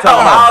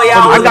thought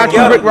I got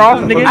you, Rick Ross,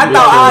 nigga. I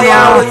thought all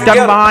y'all was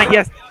Step behind,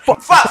 yes. Fuck,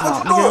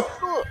 what you doing?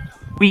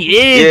 We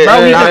is,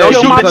 bro. Don't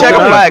shoot the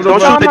checker flags.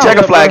 Don't shoot the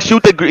checker flags.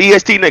 Shoot the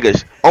EST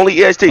niggas.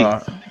 Only EST.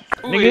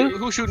 Nigga,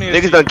 who shooting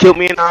EST? Niggas done killed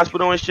me in the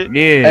hospital and shit.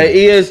 Yeah.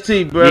 Hey,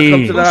 EST, bro.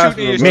 Come to the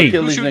hospital. Me.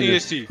 Kill these Who shooting niggas.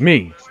 EST?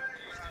 Me.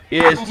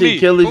 EST,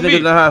 kill these niggas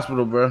in the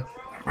hospital, bro.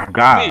 Oh,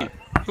 God.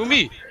 Who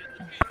me?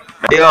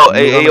 Yo,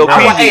 PZ,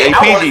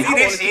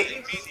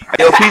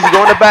 PZ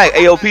go in the back.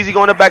 PZ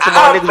go in the back.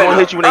 Tomorrow niggas gonna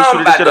hit you when they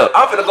shoot this shit up.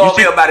 I'm finna go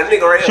over about a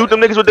nigga right here. Shoot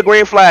them niggas with the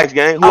green flags,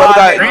 gang. Whoever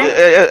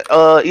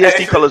got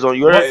EST colors on,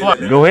 you heard?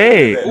 Go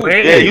ahead.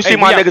 Yeah, you see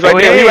my niggas right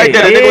there. He right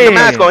there. The nigga with the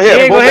mask on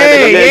here. Both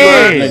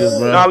that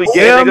nigga. Nah, we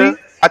get nigga.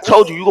 I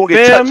told you gonna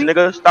get touched,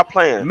 nigga. Stop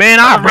playing.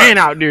 Man, I ran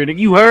out there, nigga.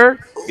 You heard?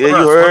 Yeah,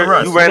 you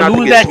heard. You ran out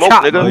to get smoked,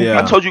 nigga.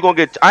 I told you gonna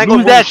get. I ain't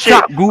gonna lose shit.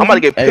 I'm about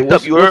to get picked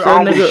up. You heard?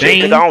 I don't lose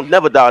shit, nigga. I don't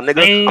never die,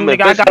 nigga. I'm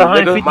invincible,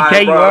 nigga.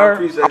 You heard?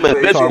 I'm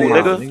invincible,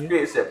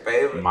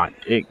 nigga. My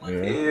dick,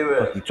 man.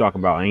 What you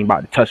talking about? I ain't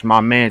about to touch my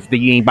man's.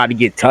 You ain't about to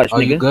get touched,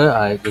 nigga. You good?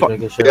 Alright, good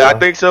making sure. Yeah, I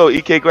think so.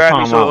 EK grabbed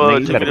me, so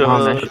you better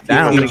calm that shit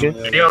down,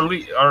 nigga. Yo,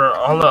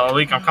 hold up,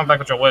 Alik, I'm coming back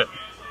with your whip.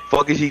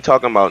 Fuck is he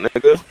talking about,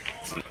 nigga?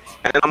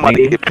 And I'm about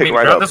to get picked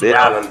right up, bitch.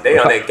 They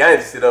on that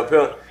gang shit up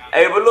here.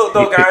 Hey, but look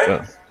though,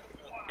 gang.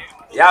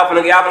 Y'all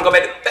finna go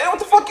back. Damn, what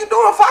the fuck you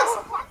doing, Fox?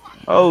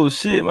 Oh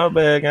shit, my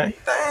bad, gang.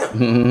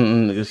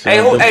 Damn.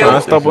 Hey,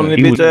 stop on the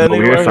bitch ass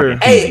nigga right here.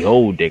 Hey,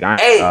 old dick, I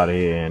ain't out of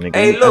here, nigga.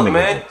 Hey, look,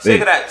 man. Check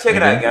it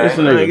out, gang. This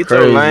nigga Get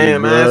your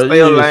lame, man. Stay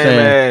your lame,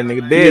 man.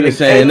 Nigga, dead nigga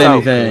saying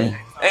anything.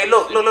 Hey,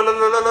 look.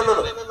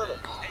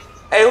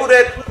 Hey, who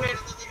that?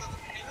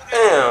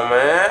 Damn,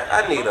 man. I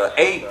need a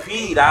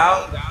AP,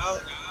 dog.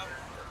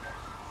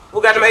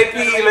 Who got them APs,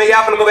 man?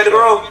 Y'all finna go back to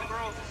Grove?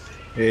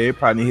 Yeah,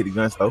 probably hit the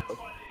gun store.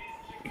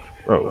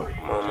 Bro.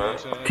 Come on, man.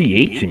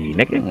 TH in me,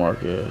 nigga.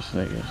 Marcus,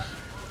 niggas.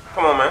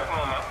 Come on, man.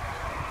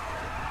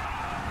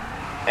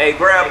 Hey,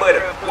 grab buddy.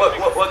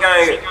 What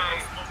gang?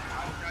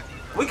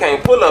 We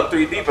can't pull up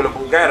 3 deep in the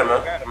Bugatti,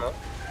 man.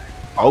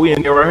 Oh, we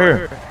in there right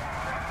here.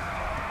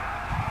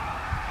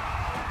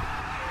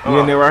 We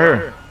in there right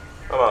here.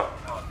 Come on.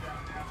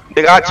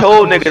 Nigga, I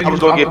told niggas I was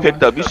gonna get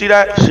picked up. You see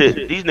that?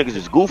 Shit, these niggas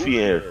is goofy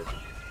in here.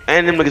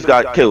 And them niggas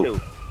got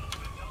killed.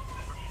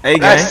 Hey,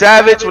 That's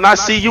savage. When I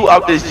see you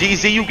out this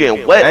GZ, you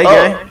getting wet. Hey,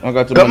 gang. I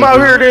got Come out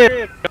here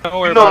then.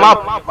 You know my.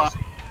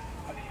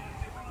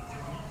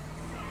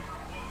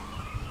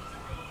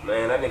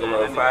 Man, that nigga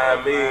want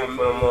 5 million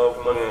for them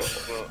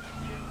motherfuckers.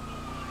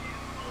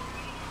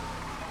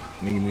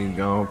 Nigga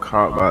gon'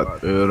 cop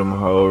about them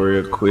hoe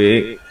real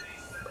quick.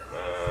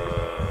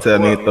 Tell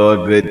me to throw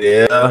a good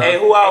deal. Hey,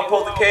 who I was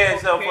supposed to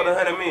cash up for the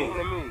 100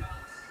 million?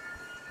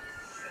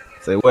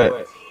 Say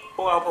what?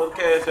 Who I was supposed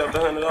to cash up the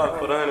 $100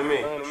 for the 100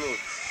 million?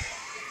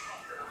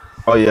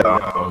 Oh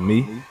yeah,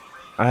 me.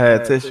 I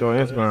had text you on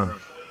Instagram.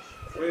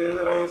 Where is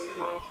it? I ain't see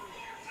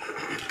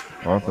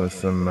it. I'm finna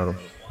send metal.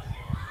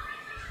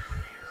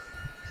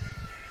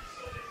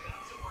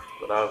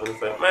 What I was gonna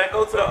say, man,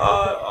 go to the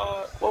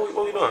what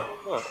we doing?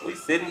 We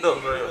sitting up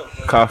for real.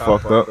 Car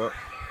fucked up.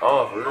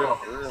 Oh, for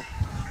real?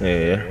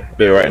 Yeah.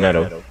 Be right now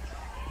though.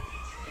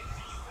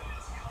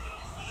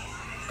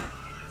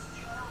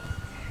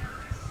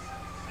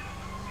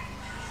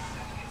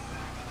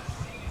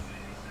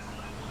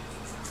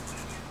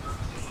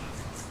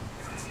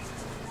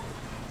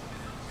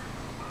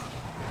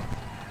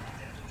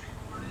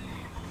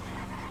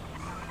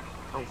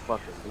 I'm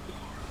fucking.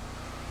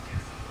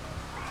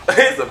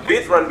 It's a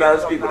bitch running down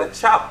the street with a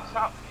chop.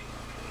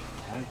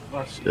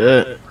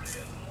 Shit.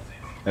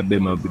 That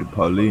bitch might be the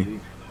police.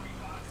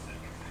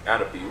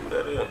 Gotta be who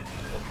that is.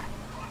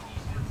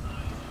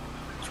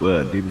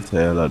 Swear, deep as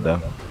hell out there.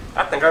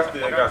 I think I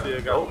still got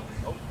to go.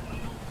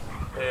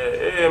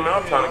 Yeah, man,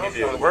 I'm trying to get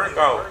this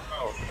workout.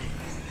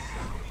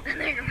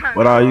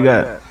 What all you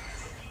got?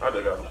 I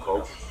just got some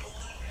coke.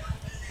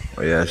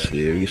 Oh yeah,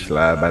 shit. We can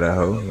slide by that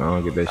hoe. I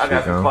don't get that shit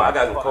going. I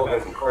got some coke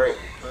and some crack.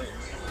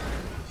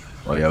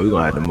 Oh yeah, we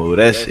gonna have to move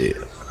that shit.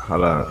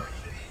 Hold on.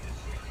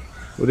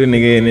 Who this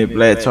nigga in that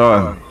black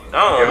car? I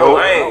don't know.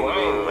 Hey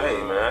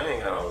man, I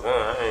ain't got no gun. I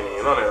ain't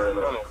even on there right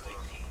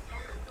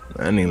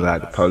now. I nigga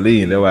like the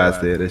police, and that's why I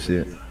said that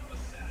shit.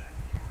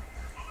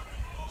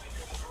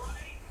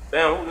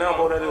 Damn, who now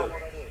more that is?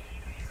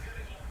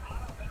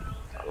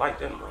 I like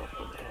that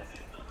motherfucker.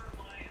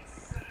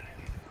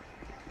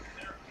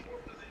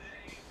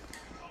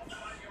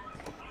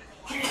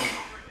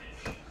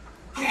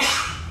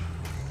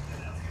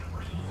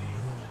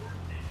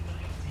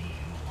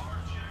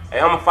 Hey,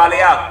 I'm gonna follow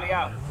you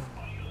out.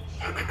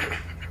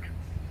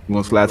 You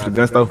wanna slide to the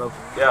gun store?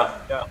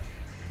 Yeah.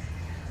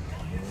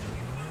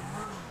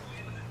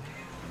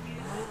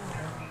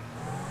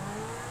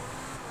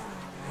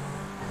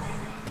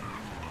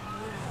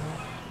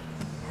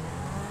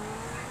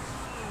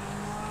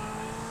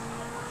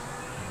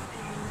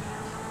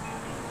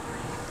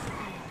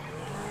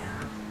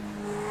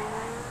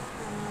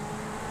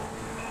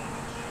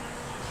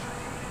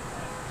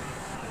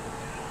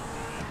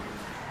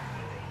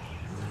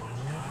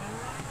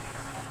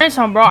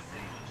 Some bro.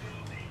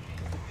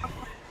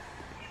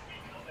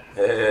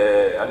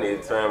 Hey, I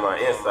need to turn my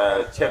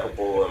inside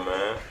checkerboard,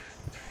 man.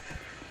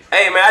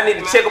 Hey, man, I need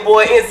the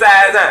checkerboard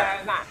inside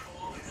out.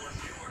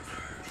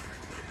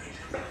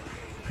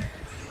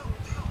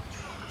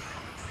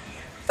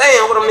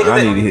 Damn, what them niggas I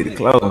need to hit the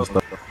clothes and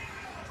stuff.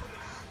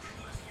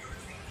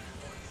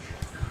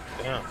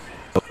 Damn.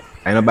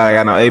 Ain't nobody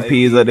got no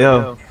APs up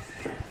there.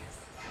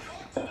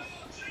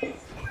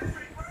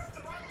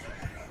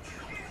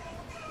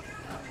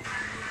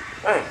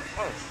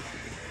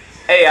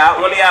 Hey,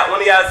 one of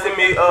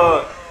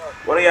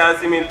y'all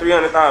send me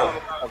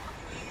 300,000.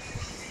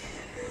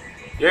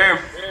 Yeah.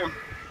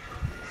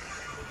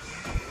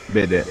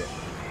 Bet that.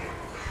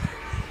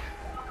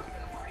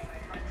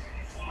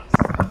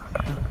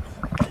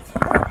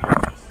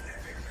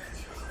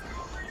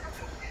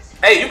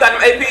 Hey, you got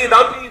them APs,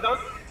 don't you?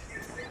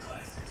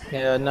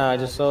 Yeah, nah, I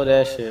just sold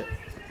that shit.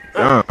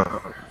 Nigga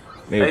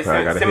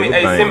probably gotta hit the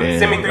thing,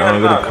 send me man.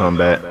 I'm gonna 300,000. come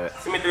back.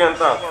 Send me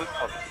 300,000.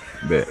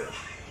 Bet.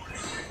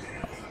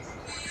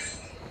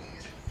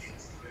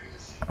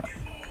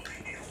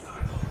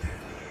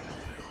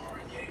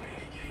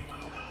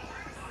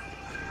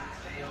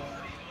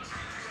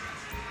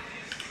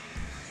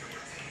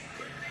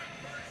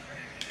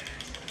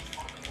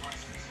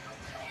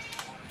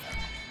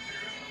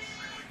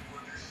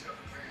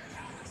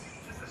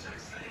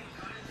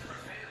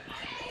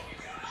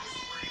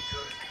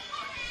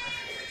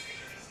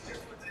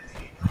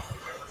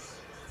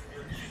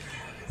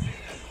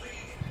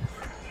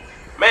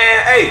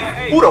 Man,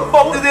 hey, who the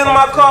fuck is in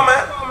my car,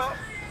 man?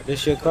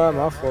 This your car,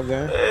 my fault,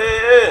 gang.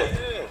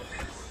 Yeah.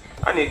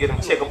 I need to get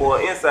them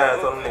checkerboard inside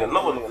so them niggas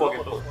know what the fuck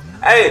it do.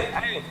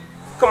 Hey,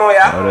 come on,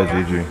 y'all. Oh,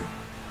 that's EG.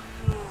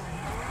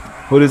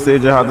 Who this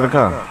AJ out to the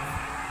car? I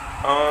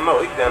don't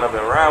know, he down up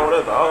and riding with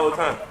us the whole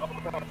time.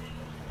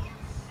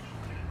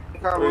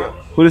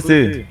 Who this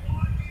is?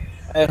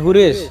 Hey, who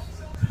this?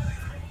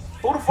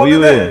 Who the fuck Who is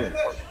you that? in?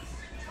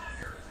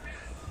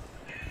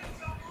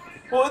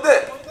 Who is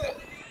that?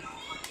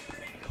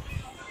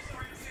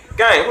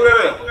 Gang, who that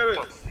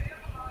is?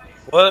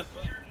 What?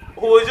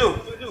 Who is you?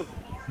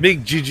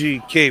 Big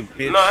GGK,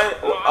 bitch. No, I ain't.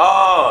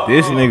 Oh.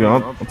 This nigga,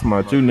 I'm talking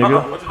about you,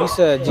 nigga. He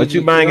said, What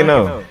you banging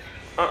on?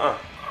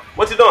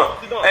 What you doing?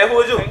 Hey,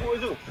 who is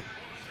you?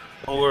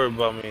 Don't worry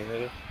about me,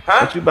 nigga.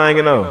 Huh? What you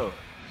banging on?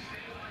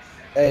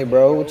 Hey,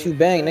 bro, what you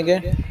bang,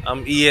 nigga? I'm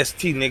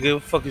EST, nigga.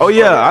 What the fuck is Oh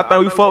you yeah, I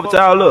thought we fought with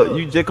y'all. Look,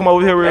 you just come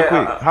over here real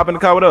quick. Hop in the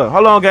car with us.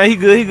 Hold on, gang. He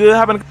good. He good.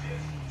 Hop in the car.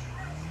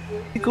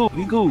 He cool.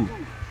 He cool.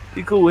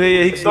 He cool. Hey,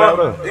 yeah, he can slide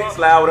with us. He can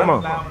slide with us.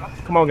 Come on.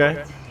 Come on, gang.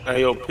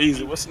 Hey, yo,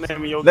 Peezy, what's the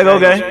name of your Let go,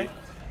 gang.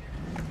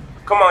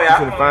 Come on, y'all.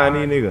 Finna find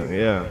these niggas.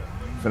 Yeah.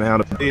 Finna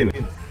handle the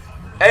business.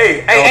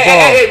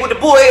 Hey, with the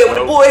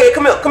bullhead,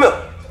 come here.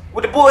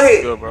 With the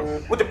bullhead. Good,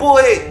 bro. With the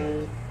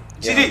bullhead.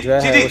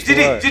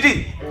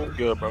 GD.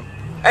 Good, bro.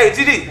 Hey,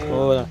 GD.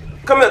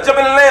 Come here, jump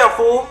in the lamb,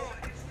 fool.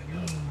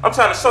 I'm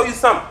trying to show you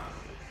something.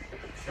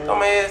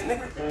 Dumbass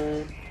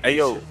nigga. Hey,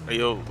 yo,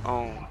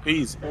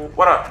 Peezy.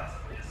 What up?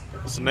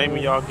 What's the name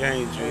of y'all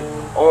gang, G?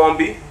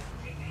 OMB.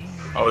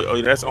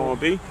 Oh, that's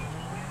OMB?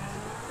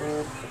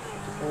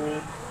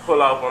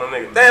 Pull off on a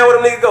nigga. Damn, where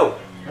them niggas go?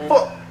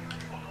 Fuck.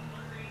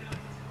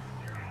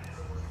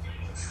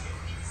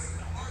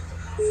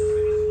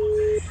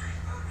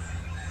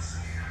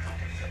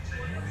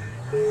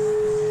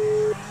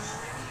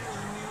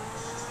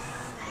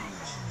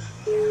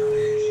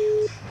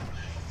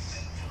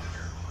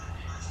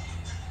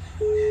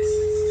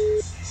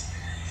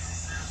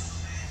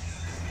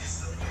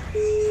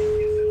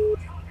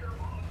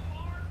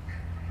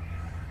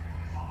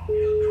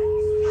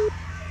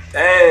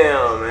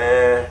 Damn,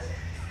 man.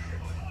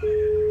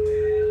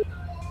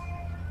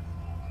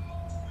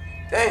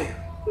 Damn.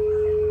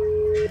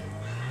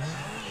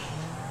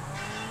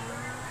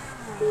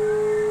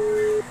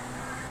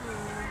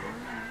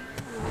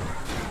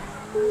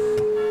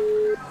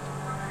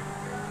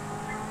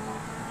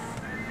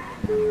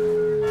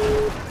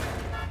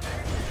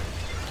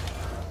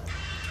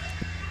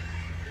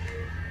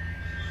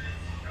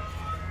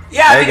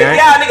 Yeah, Hey, nigga,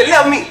 y'all nigga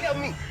love me.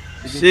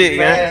 Shit,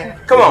 gang.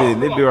 Come on.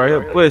 They be right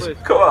here pushing.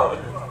 Come on.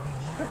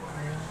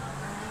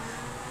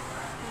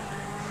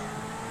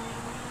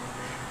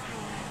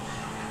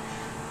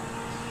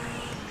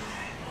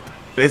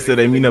 They said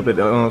they meet up at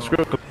the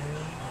strip club.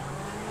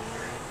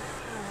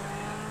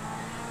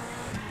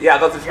 Yeah,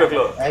 go to the strip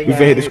club. We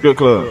finna hit the strip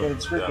club.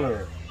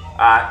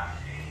 Alright.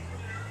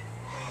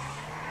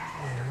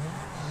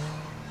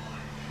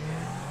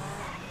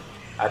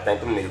 I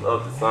think them niggas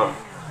up to something.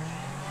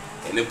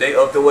 And if they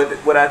up to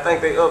what I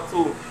think they up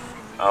to,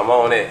 I'm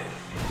on that.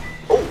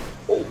 Oh.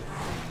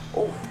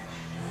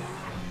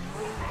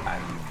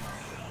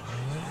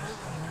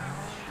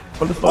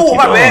 What the fuck Oh, you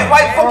my doing? man.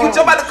 Why the fuck you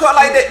jump out the car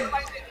like that?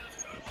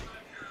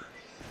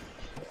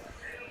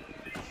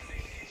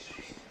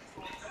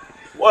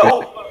 Whoa.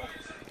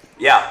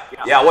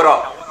 Yeah, what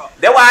up?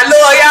 That's why I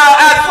love y'all.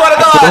 I swear to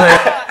God.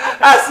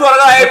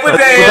 Hey, put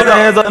your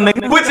hands up.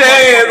 Put your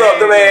hands up,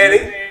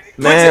 man.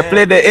 Man,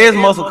 play the ass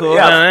muscle, cuz.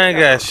 Yeah, I ain't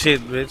got shit,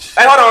 bitch.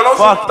 Hey, hold on.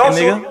 Fuck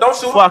you, Don't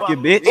shoot. Fuck you,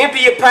 bitch. Empty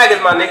your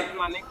pockets, my nigga.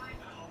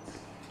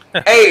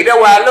 Hey, that's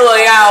why I love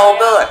y'all,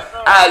 God.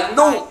 I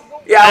knew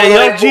y'all. Hey,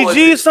 y'all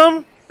GG or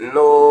something?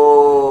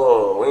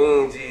 No, we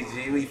ain't GG.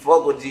 We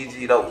fuck with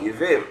GG though. You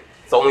feel me?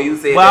 So when you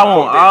say But I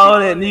want all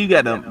that, nigga, you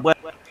got them. What?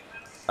 You know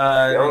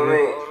what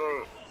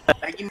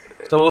I mean?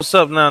 So what's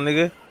up now,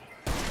 nigga?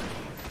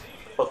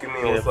 Fuck you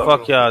mean, Yeah, what's up?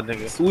 fuck y'all,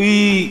 nigga.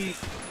 Sweet.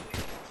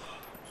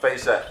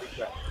 Face shot.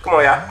 Come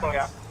on,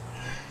 y'all.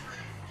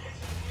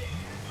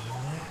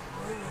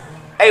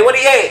 Hey, what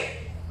he at?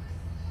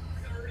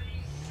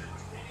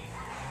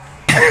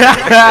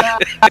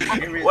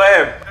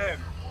 Where?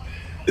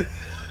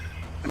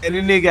 And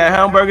this nigga got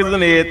hamburgers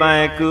and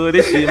everything, cool.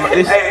 This shit.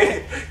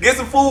 Hey, get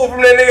some food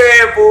from that nigga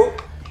head, fool.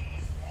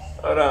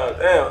 Hold on,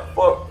 damn,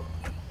 fuck.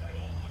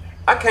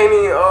 I can't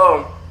even,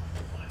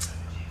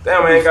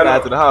 damn, I ain't got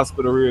no. To the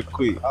hospital real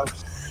quick.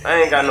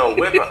 I ain't got no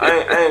whip.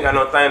 I ain't got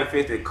no thing to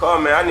fix the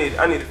car, man.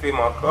 I need to fix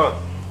my car.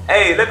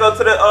 Hey, let's go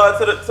to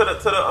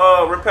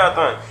the repair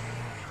thing.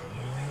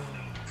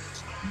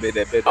 Bet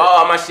that.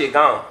 Oh, my shit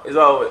gone. It's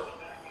over with.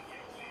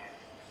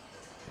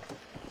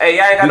 Hey,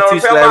 y'all ain't got no Do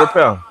repair. T-slab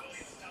repair.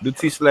 Do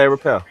T-slab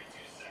repair.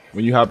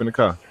 When you hop in the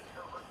car.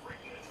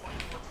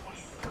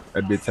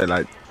 That bitch take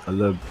like a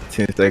little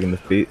 10 seconds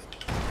to fix.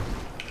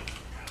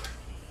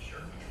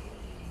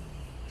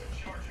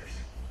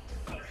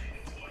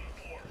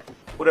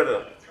 Who that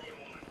is?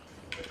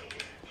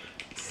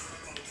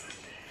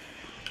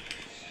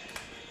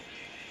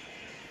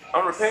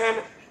 I'm repairing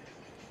it.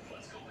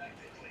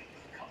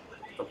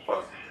 The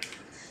fuck?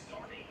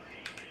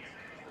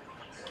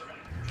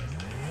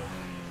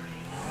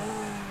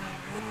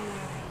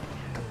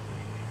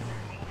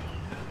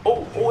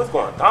 Oh, it's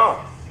going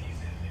down.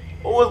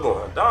 Oh, it's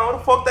going down. What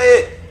the fuck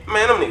they at?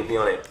 Man, them niggas be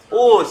on that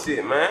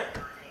bullshit, man.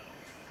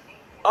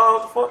 Oh,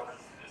 what the fuck?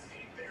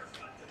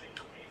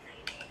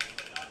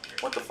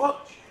 What the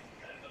fuck?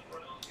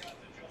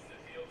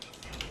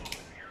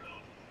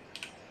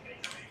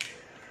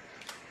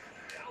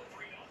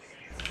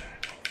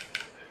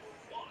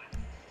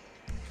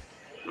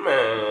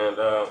 Man,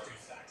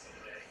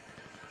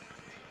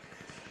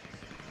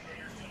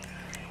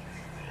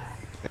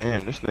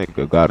 Damn, this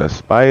nigga got a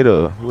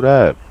spider. Who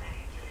that?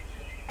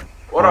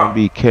 What up?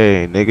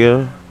 BK,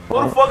 nigga.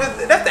 Who the fuck is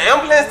that? That's the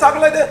ambulance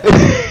talking like that?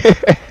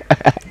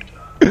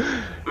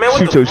 Man, what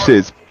Shoot the your fuck?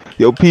 shits.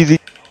 Yo, peezy.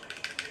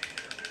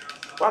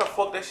 Why the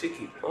fuck that shit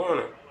keep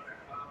going?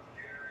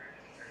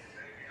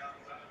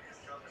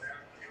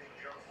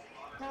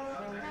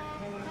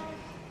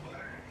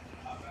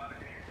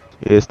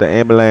 Yeah, it's the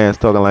ambulance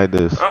talking like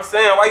this. I'm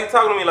saying, why you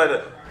talking to me like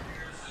that?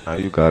 Nah,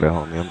 you got it,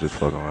 homie. I'm just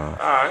fucking around.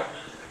 Alright.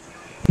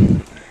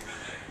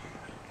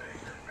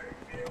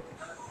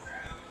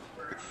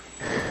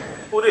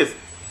 Who this?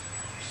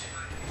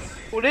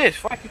 Who this?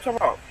 Fuck you talking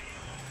about?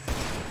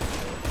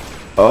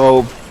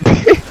 Oh.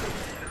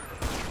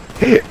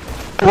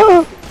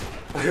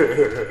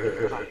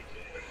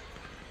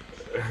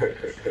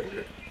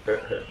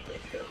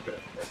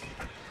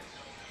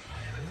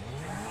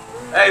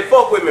 Hey,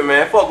 fuck with me,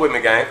 man. Fuck with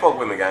me, gang. Fuck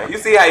with me, gang. You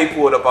see how he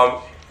pulled up on me?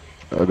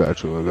 I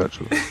got you. I got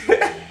you.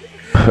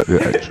 I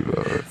got you.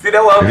 See,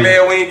 that's why I'm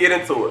glad we ain't get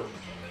into it.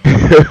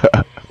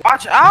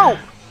 Watch out!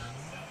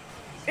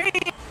 You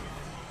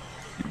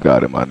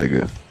got it, my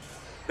nigga.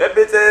 That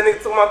bitch ass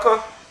nigga took my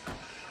car.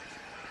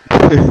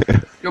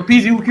 Yo,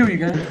 peezy, who killed you,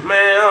 gang? Man,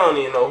 I don't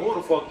even know who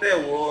the fuck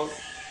that was.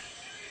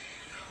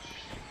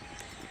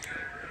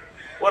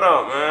 What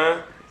up,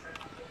 man?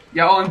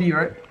 Y'all O&D,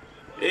 right?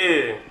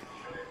 Yeah.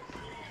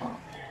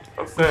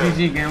 I'm saying.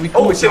 GG, gang. We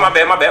cool. Oh shit, my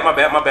bad.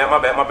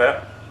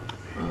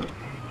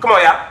 Come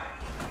on, y'all.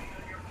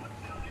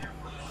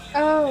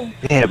 Oh.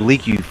 Damn,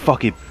 Leak, you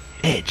fucking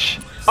bitch.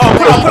 Oh,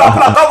 put up.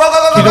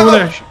 Go. He's over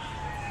there.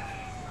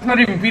 It's not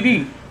even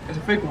PD. It's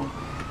a fake one.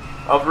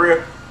 Oh, for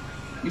real?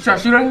 You try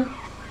to shoot at him?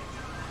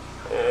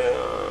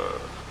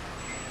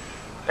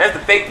 That's the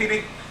fake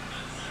PD?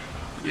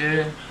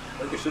 Yeah.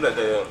 I can shoot at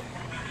that.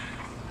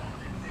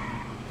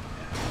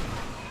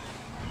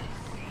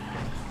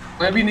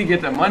 Maybe you need to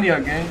get that money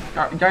out, gang.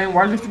 Y'all ain't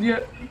whitelisted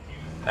yet?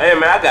 Hey,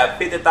 man, I got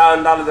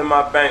 $50,000 in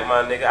my bank,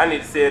 my nigga. I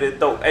need to sell this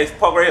dope. Hey,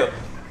 Park right here.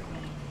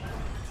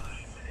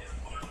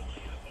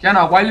 Y'all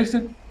not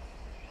whitelisted?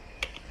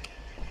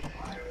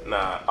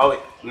 Nah.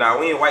 Oh, nah,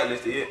 we ain't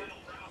whitelisted yet.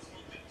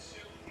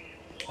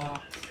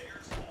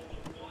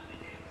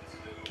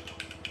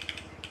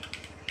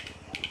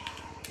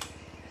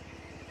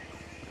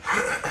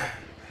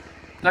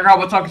 Like I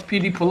was talking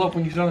PD, pull up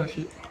when you saw that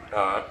shit.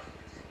 I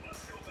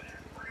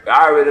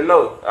already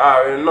know.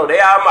 They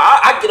all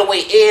I get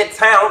away every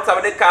time. I'm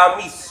talking. They call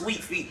me Sweet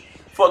Feet.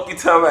 Fuck you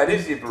talking about?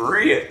 This shit for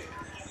real.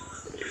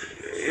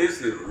 This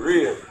shit for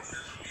real.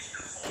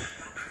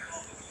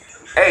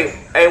 Hey,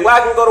 where I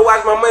can go to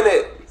watch my money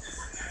at?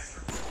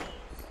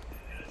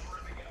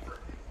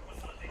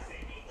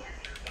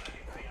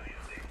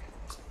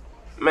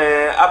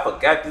 Man, I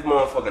forgot this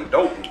motherfucking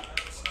dope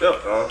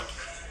stuff, huh?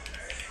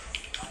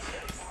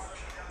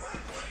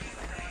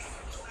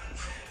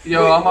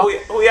 Yo,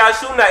 who y'all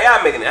shooting at?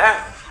 Y'all making it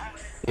hot?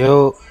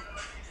 Yo.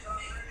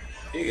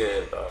 You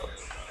good, dog.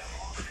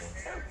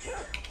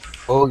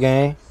 Whole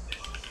gang.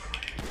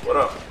 What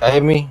up? I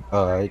hit me?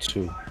 Alright,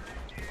 true.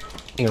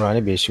 He around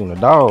that bitch shooting a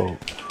dog.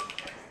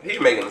 He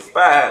making a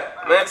spy.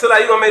 Man, till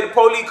like you gonna make the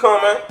police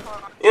come, man.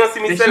 You don't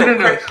see me selling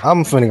crack.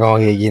 I'm finna go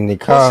ahead and get in the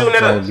car. shooting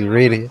at us? Be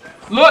ready.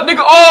 Look,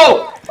 nigga,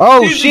 oh!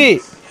 Oh, Easy.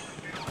 shit!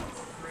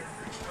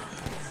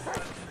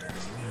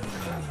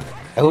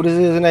 Hey, who this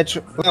is in that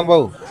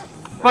Lambo?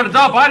 For the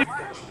dog body.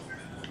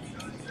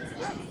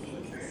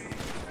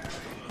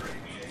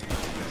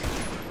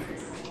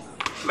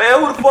 Man,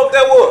 who the fuck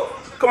that was?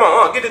 Come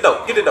on, get it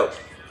dope. Hey,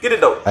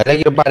 Hey,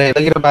 look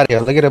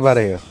at the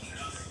body here.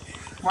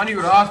 Why need to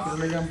go to the hospital,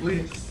 nigga? I'm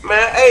bleeding.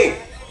 Man, hey.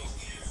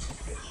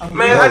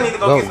 Man, I need to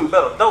go get some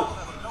better dope.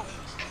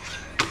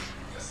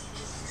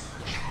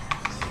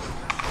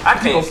 I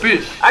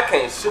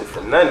can't shoot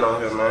for nothing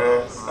on here,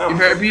 man. You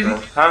heard Peezy?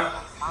 Huh?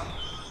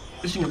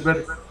 This shit was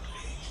better.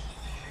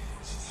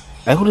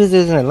 Hey, who this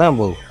is in that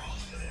Lambo?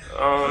 I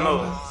don't know.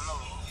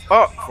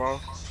 Fuck, bro.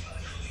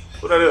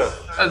 Who that is?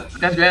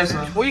 That's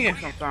grandson. Tweaking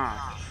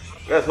sometimes.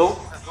 That's who?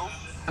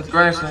 That's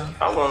grandson.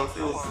 I want to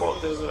see what the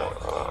fuck this is.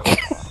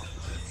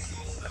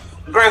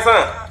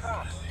 Grandson.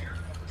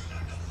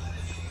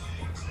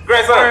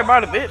 Worry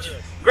about it, bitch.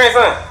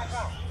 Grandson.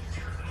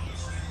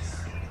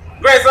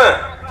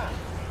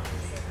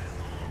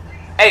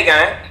 Hey,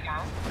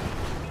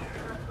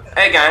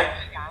 gang.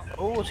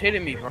 Oh, it's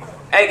hitting me, bro.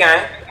 Hey,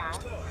 gang.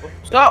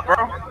 Stop, bro.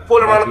 Pull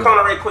it around the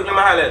corner right quick. Let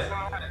me highlight it.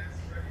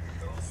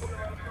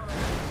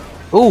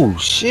 Oh,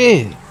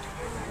 shit.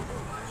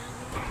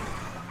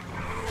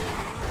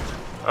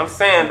 I'm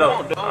saying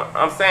though.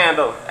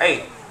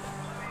 Hey,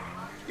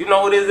 you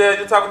know who this is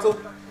you're talking to?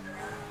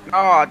 No,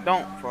 I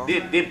don't, bro.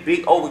 This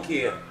big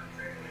overkill.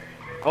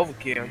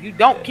 Overkill. You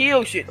don't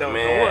kill shit though,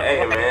 man. Bro.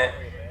 Hey, man.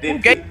 Who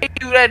gave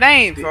you that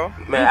name, bro?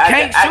 Man, you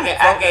can't shoot,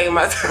 I gave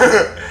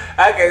myself. I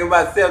I gave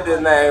myself this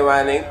name,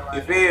 my nigga.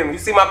 You feel me? You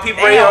see my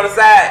people right here on the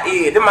side?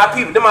 Yeah, them my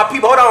people. Them my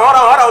people. Hold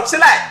on.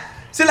 Chill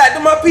out.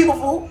 Them my people,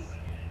 fool.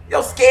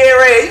 Yo,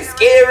 scary. You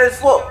scary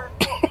as fuck.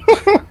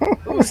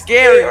 Who's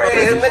scary, bro?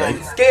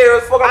 You scary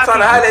as fuck. I'm trying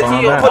to highlight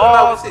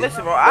you.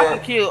 Listen, bro. I can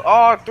kill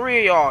all 3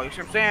 of y'all. You see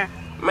what I'm saying?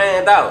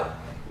 Man, dog.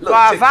 Look, so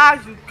I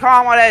advise you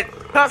calm all that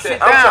tough shit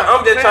down.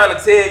 I'm just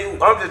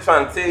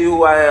trying to tell you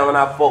who I am when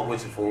I fuck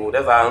with you, fool.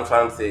 That's all I'm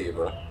trying to tell you,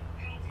 bro.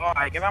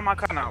 Alright, get out my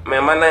car now.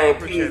 Man, my name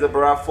Peezy,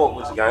 bro. I fuck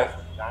with you, gang.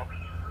 I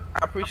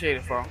appreciate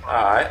it, bro.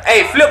 Alright.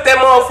 Hey, flip that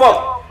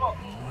motherfucker.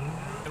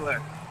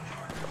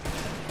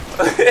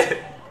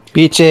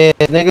 Bitch ass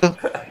nigga.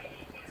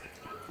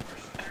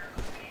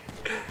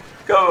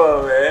 Come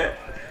on, man.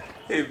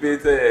 Hey,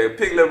 bitch ass.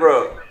 Pick lip,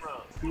 bro.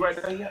 You right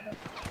there, yeah?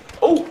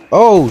 Oh.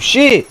 Oh,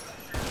 shit.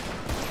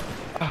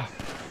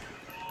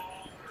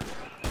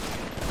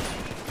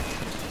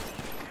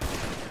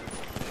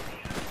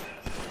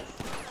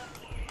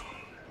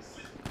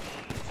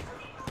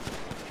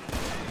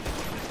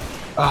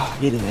 Ah,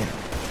 get in there.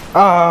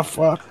 Ah,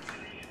 fuck.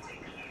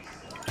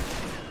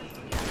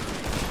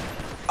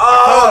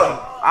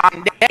 Oh!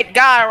 I'm that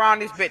guy around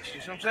this bitch. You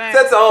know what I'm saying?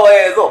 Set your whole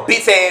ass up,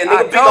 bitch ass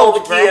nigga. Big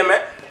overkill,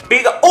 man.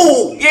 Big,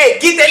 ooh, yeah,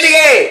 get that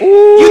nigga ass.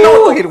 You know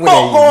what the fuck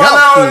going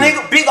on,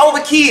 nigga? Big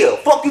overkill.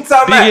 Fuck you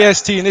talking about?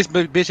 BST and this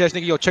bitch ass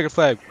nigga, yo, checker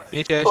flag.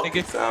 Bitch ass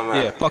nigga.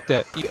 Yeah, fuck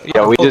that.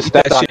 Yo, we just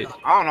that stepped shit.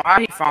 I don't know how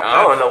he found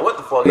I don't know what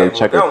the fuck that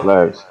checker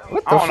flags.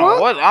 What the fuck?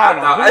 I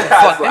don't know who the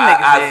fuck them niggas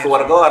I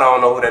swear to God, I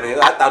don't know who that is.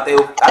 I thought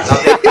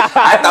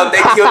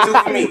they killed you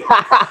for me.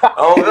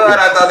 Oh God,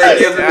 I thought they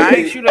killed you for me. I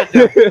ain't shoot at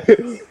them.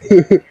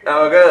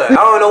 Oh God, I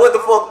don't know what the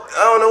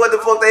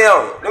fuck they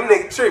on. Them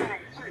niggas tripping.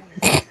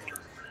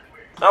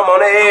 I'm on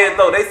their ass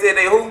though. They said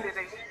they who?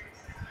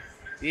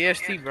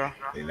 EST, bro.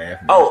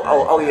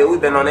 Oh yeah, we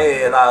been on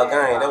their ass all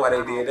game. That's why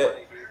they did that.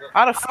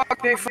 How the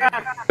fuck they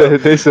found?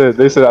 They said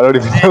I don't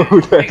even know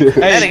who that is.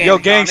 Hey, yo,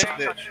 gang.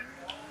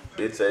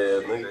 Bitch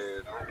ass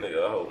nigga,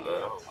 I hope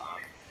not.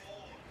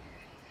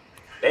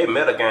 They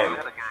meta game.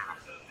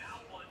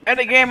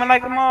 Meta gaming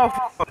like a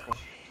motherfucker.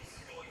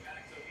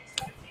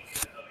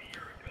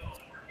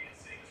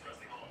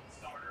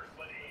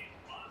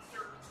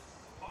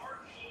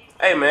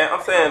 Hey man,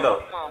 I'm saying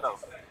though,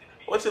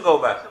 what you go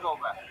by?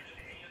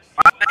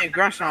 My name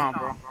Grunson,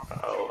 bro.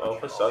 Oh,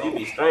 for sure. You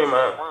be streaming,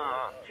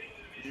 huh?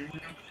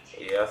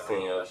 Yeah, I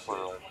seen your shit.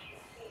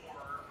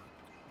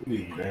 We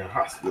need damn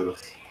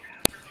hospitals.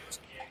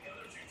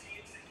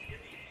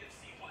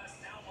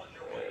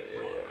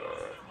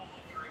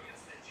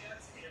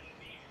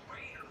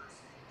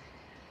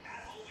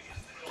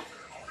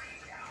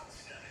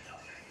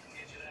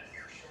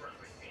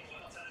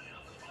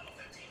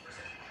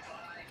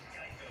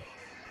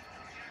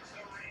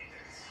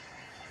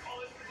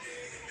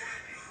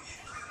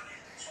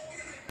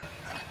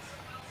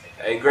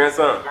 Hey,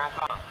 grandson.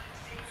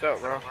 What's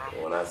up, bro?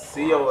 When I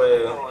see your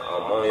ass,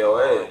 I'm on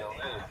your ass.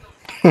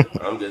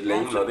 I'm just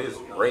letting you know this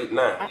right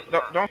now.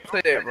 Don't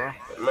say that, bro.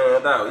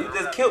 Man, dog, you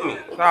just killed me.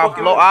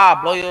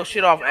 I'll blow your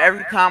shit off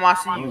every time I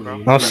see you,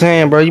 bro. I'm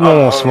saying, bro, you might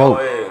want to smoke.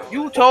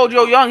 You told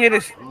your young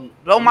hitters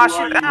blow my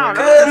shit down.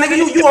 Cause nigga,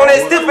 you on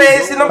that stiff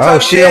ass shit. I'm trying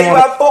to tell you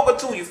I fuck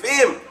with you. You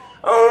feel me?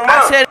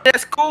 I said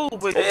that's cool,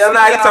 but yeah,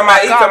 nah, he talking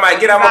about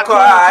get out my car.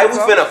 Alright, we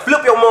finna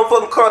flip your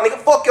motherfucking car, nigga.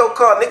 Fuck your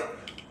car, nigga.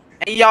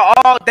 And y'all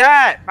all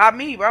died by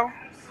me, bro.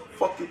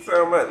 Fuck you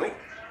talking about, nigga.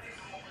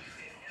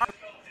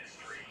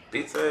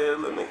 Bitch ass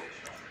little nigga.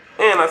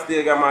 And I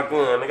still got my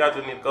gun. Nigga, I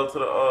just need to go to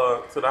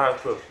the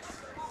hospital.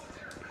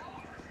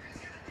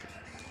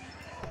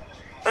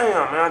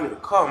 Damn, man, I need a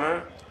car,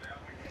 man.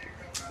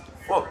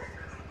 Fuck.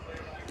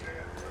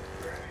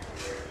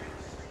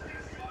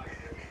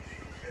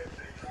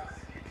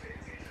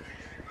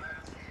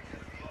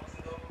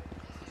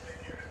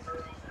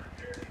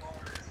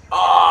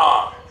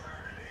 Ah,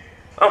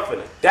 I'm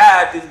finna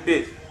die at this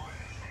bitch.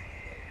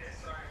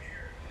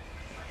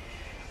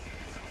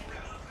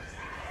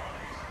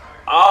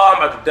 Oh,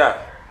 I'm about to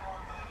die.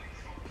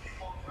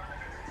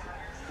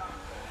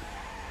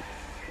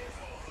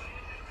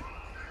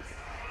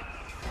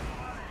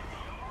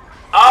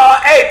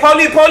 Hey,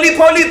 police,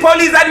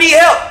 I need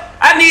help.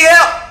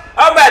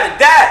 I'm about to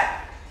die.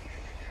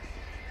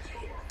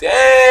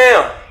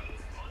 Damn.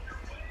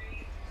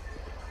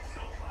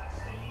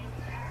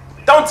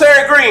 Don't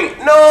turn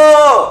green.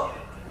 No.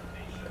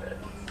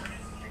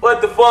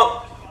 What the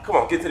fuck? Come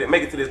on, get to this.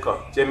 Make it to this car.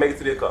 Jay, make it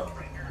to this car.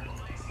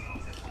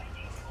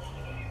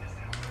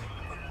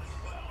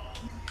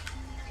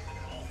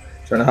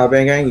 Trying to hop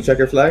in, gang? You check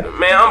your flag?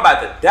 Man, I'm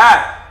about to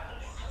die.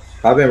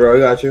 Hop in, bro. I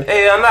got you.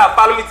 Hey, nah,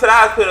 follow me to the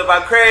hospital. If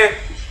I crash,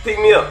 pick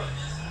me up.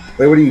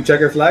 Wait, what do you check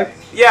your flag?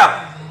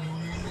 Yeah.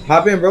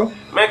 Hop in, bro.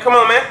 Man, come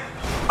on, man.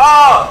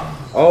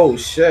 Oh. Oh,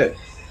 shit.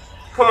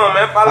 Come on,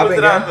 man. Follow me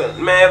to the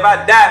hospital. Man, if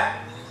I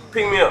die,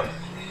 pick me up.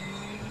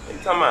 He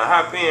talking about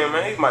hop in,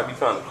 man. He might be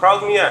trying to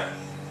cross me out.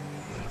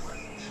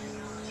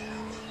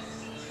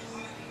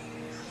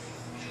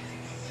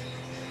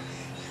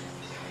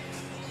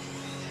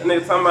 That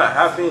nigga talking about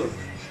hop in.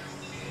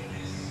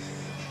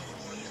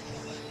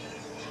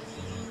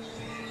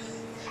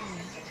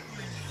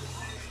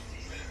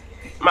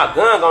 My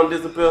gun gonna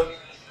disappear.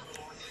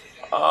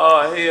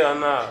 Oh, hell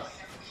no.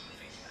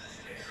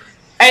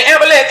 Hey,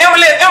 ambulance,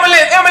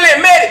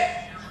 medic.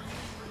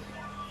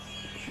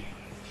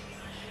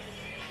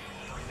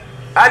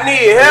 I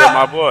need help.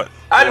 My boy.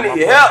 I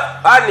need help.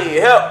 I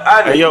need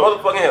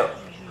motherfucking help.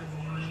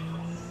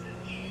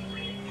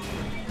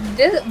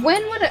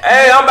 When would it?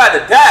 Hey, I'm about to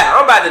die.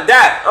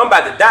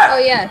 Oh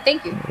yeah,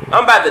 thank you.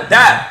 I'm about to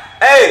die.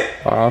 Hey.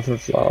 Hey,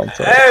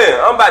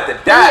 I'm about to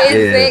die. Who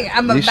is saying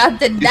I'm about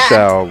to die? You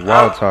sound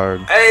wild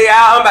tired. Hey,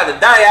 y'all, I'm about to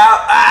die,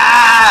 y'all.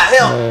 Ah,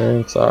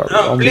 help.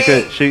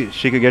 Sorry.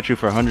 She could get you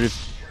for 100.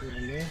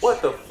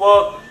 What the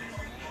fuck?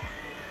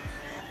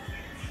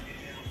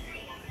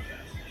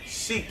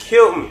 She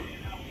killed me.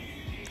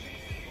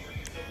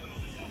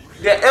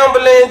 The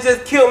ambulance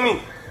just killed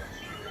me.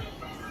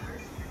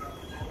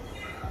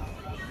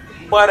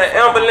 But the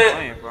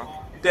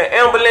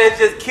ambulance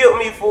just killed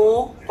me,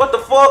 fool. What the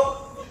fuck?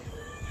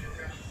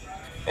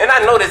 And I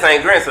know this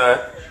ain't grandson.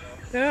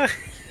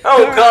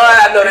 Oh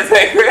God, I know this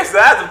ain't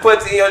grandson. I have to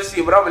put in your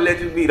shit, but I'm gonna let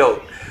you be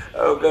though.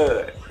 Oh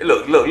God.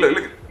 Look. Chill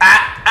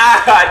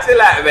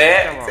out,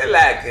 man. Chill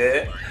out,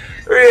 kid.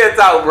 Real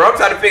talk, bro. I'm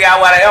trying to figure out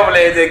why the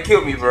ambulance just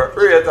killed me, bro.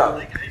 Real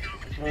talk.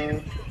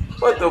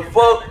 What the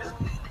fuck?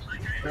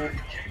 I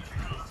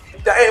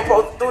ain't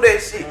supposed to do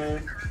that shit.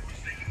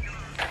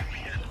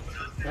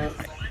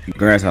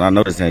 Grandson, I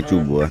know this ain't you,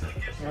 boy.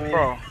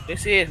 Bro,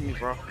 this is me,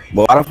 bro.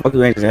 Boy, why the fuck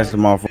you ain't just answer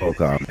my phone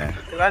call, man?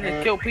 Cause I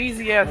just killed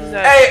peezy ass.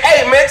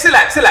 Hey, man, chill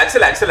out.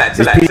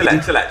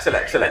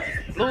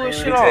 Louis,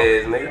 shit off.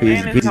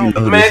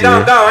 Man,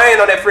 don't. I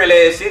ain't on that friendly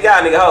ass shit.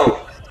 Y'all nigga hoe.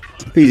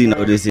 Peezy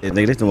know this is,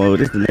 nigga. This the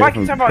nigga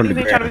from the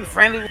gram. Trying to be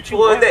friendly with you.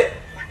 Who is that?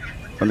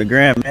 From the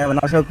gram, man. When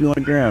I was helping you on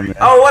the gram, man.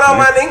 Oh, what up,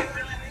 my nigga?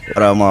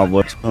 What up, my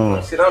boy?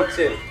 Shit, I'm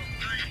chilling.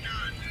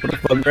 What the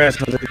fuck,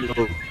 grandson?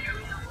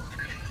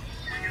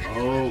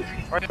 Oh,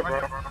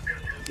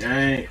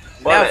 dang.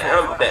 Boy,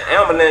 the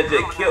ambulance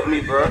just killed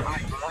me, bro.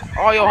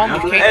 All your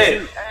homies can't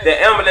Hey,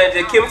 the ambulance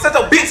just killed me. Set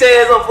your bitch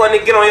ass up for a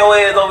nigga get on your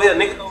ass over here,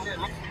 nigga.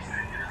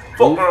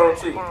 Fuck wrong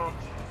with you.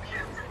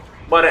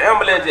 But the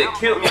ambulance just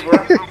killed me, bro.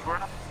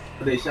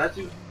 They shot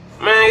you?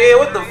 Man, yeah,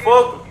 what the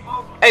fuck?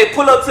 Hey,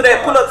 pull up to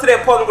that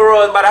parking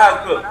garage by the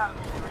hospital.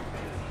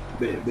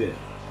 Bet.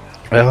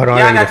 Hey, hold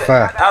on, I need a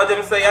fire. I was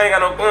just gonna say, I ain't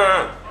got no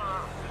gun.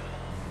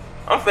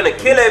 I'm finna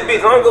kill that bitch.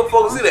 I don't go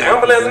focus see the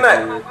ambulance or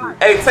not.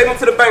 Hey, take me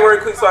to the bank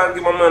real quick so I can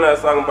get my money out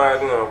so I can buy a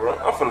gun, bro.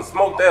 I'm finna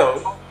smoke that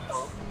hoe.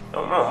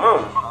 Oh, my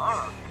mama.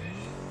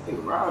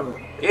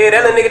 Yeah,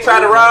 that little nigga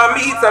tried to rob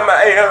me. He talking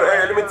about, hey,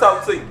 let me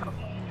talk to you.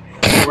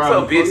 What's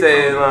up, bitch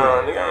ass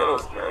on? Nigga, I ain't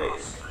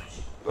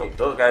no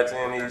thug out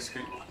in these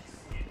streets.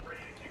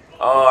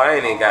 Oh, I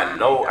ain't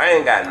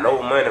got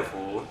no money,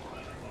 fool.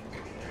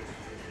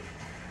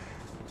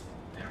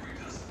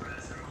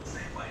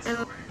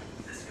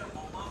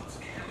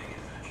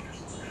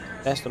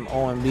 That's them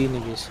O&B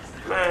niggas.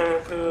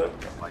 Man, good.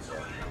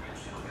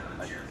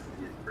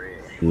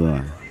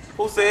 Yeah.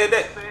 Who said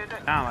that?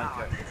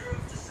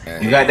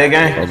 You got that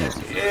game?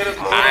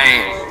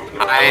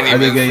 I ain't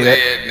even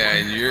said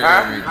nothing. You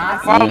heard me?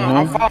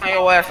 I'm following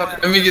your ass up.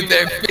 Let me get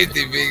that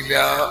 50, big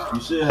dog.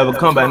 You should have a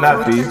comeback,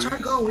 not P.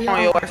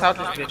 Following your ass out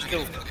this bitch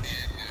too.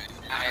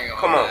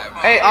 Come on.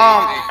 Hey, I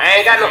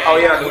ain't got no. Oh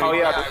yeah,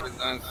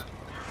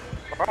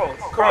 bro.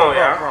 Come on,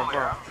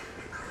 y'all.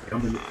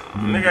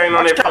 Nigga ain't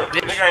on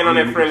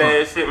that friendly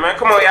ass shit, man.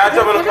 Come on, y'all,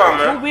 jump in the car,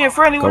 man. You being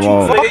friendly with you?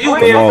 Nigga, you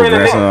being friendly,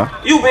 nigga.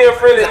 You being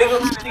friendly, nigga.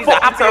 Fuck you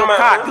talking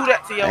about? Do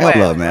that to your ass.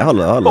 Hold up, man. Hold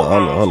up.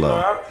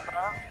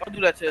 Don't do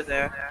that to his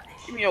ass.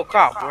 Give me your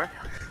cop, boy.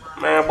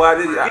 Man, boy,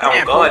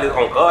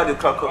 on God, this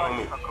car coming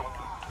with me.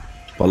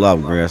 Pull up,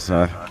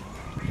 grandson.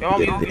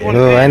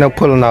 Ain't no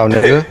pulling out,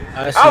 nigga.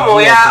 I'm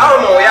on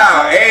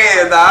y'all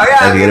ass, dog.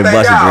 Y'all get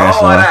that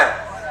y'all.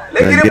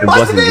 Let's get it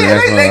busted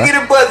in. Let's get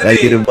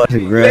it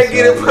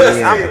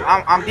busted.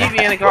 I'm DV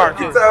in the car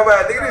too. You talking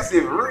about, nigga, this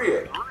shit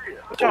real.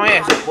 Put your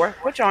hands up, boy.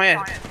 Put your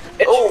hands up.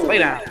 Lay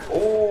down.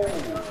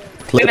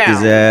 Clip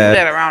his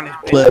ass.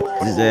 Clip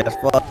his ass.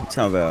 Fuck you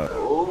talking about.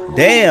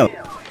 Damn.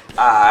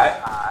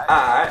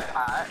 Alright.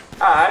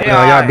 Yo,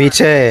 y'all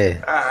bitch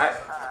ass.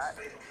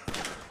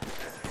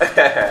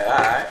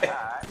 Alright.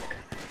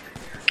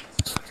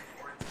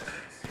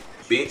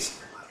 Bitch.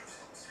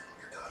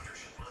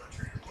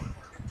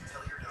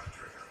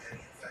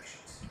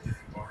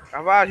 I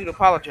advise you to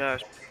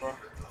apologize, bro.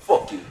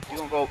 Fuck you. You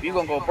gonna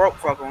go broke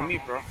fuck on me,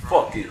 bro.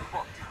 Fuck you.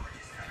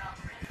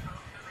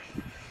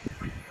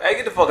 Hey,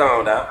 get the fuck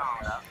on, dog.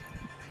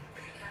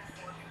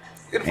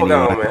 Get the fuck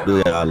on, man.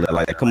 Do y'all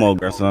like that. Come on,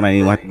 grandson. I ain't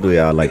even want to do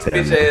y'all like that.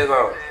 Bitch ass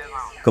on.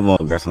 Come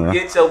on, grandson.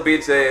 Get your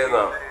bitch ass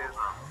on.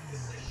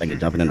 I get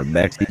jumping in the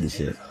back seat and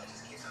shit.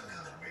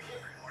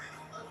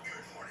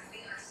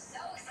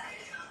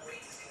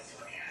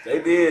 They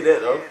did that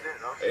though.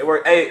 They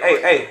work.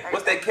 Hey.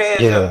 What's that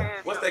cash up?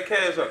 What's that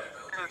cash up?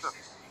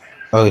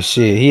 Oh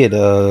shit, he at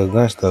the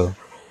gun store.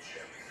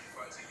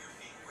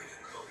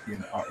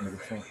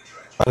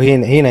 Oh, he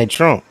in a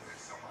trunk.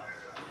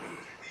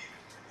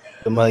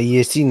 The my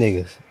EST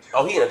niggas.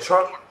 Oh, he in a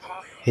trunk?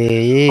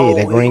 Hey, yeah,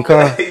 that green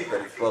car.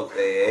 Fuck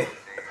that.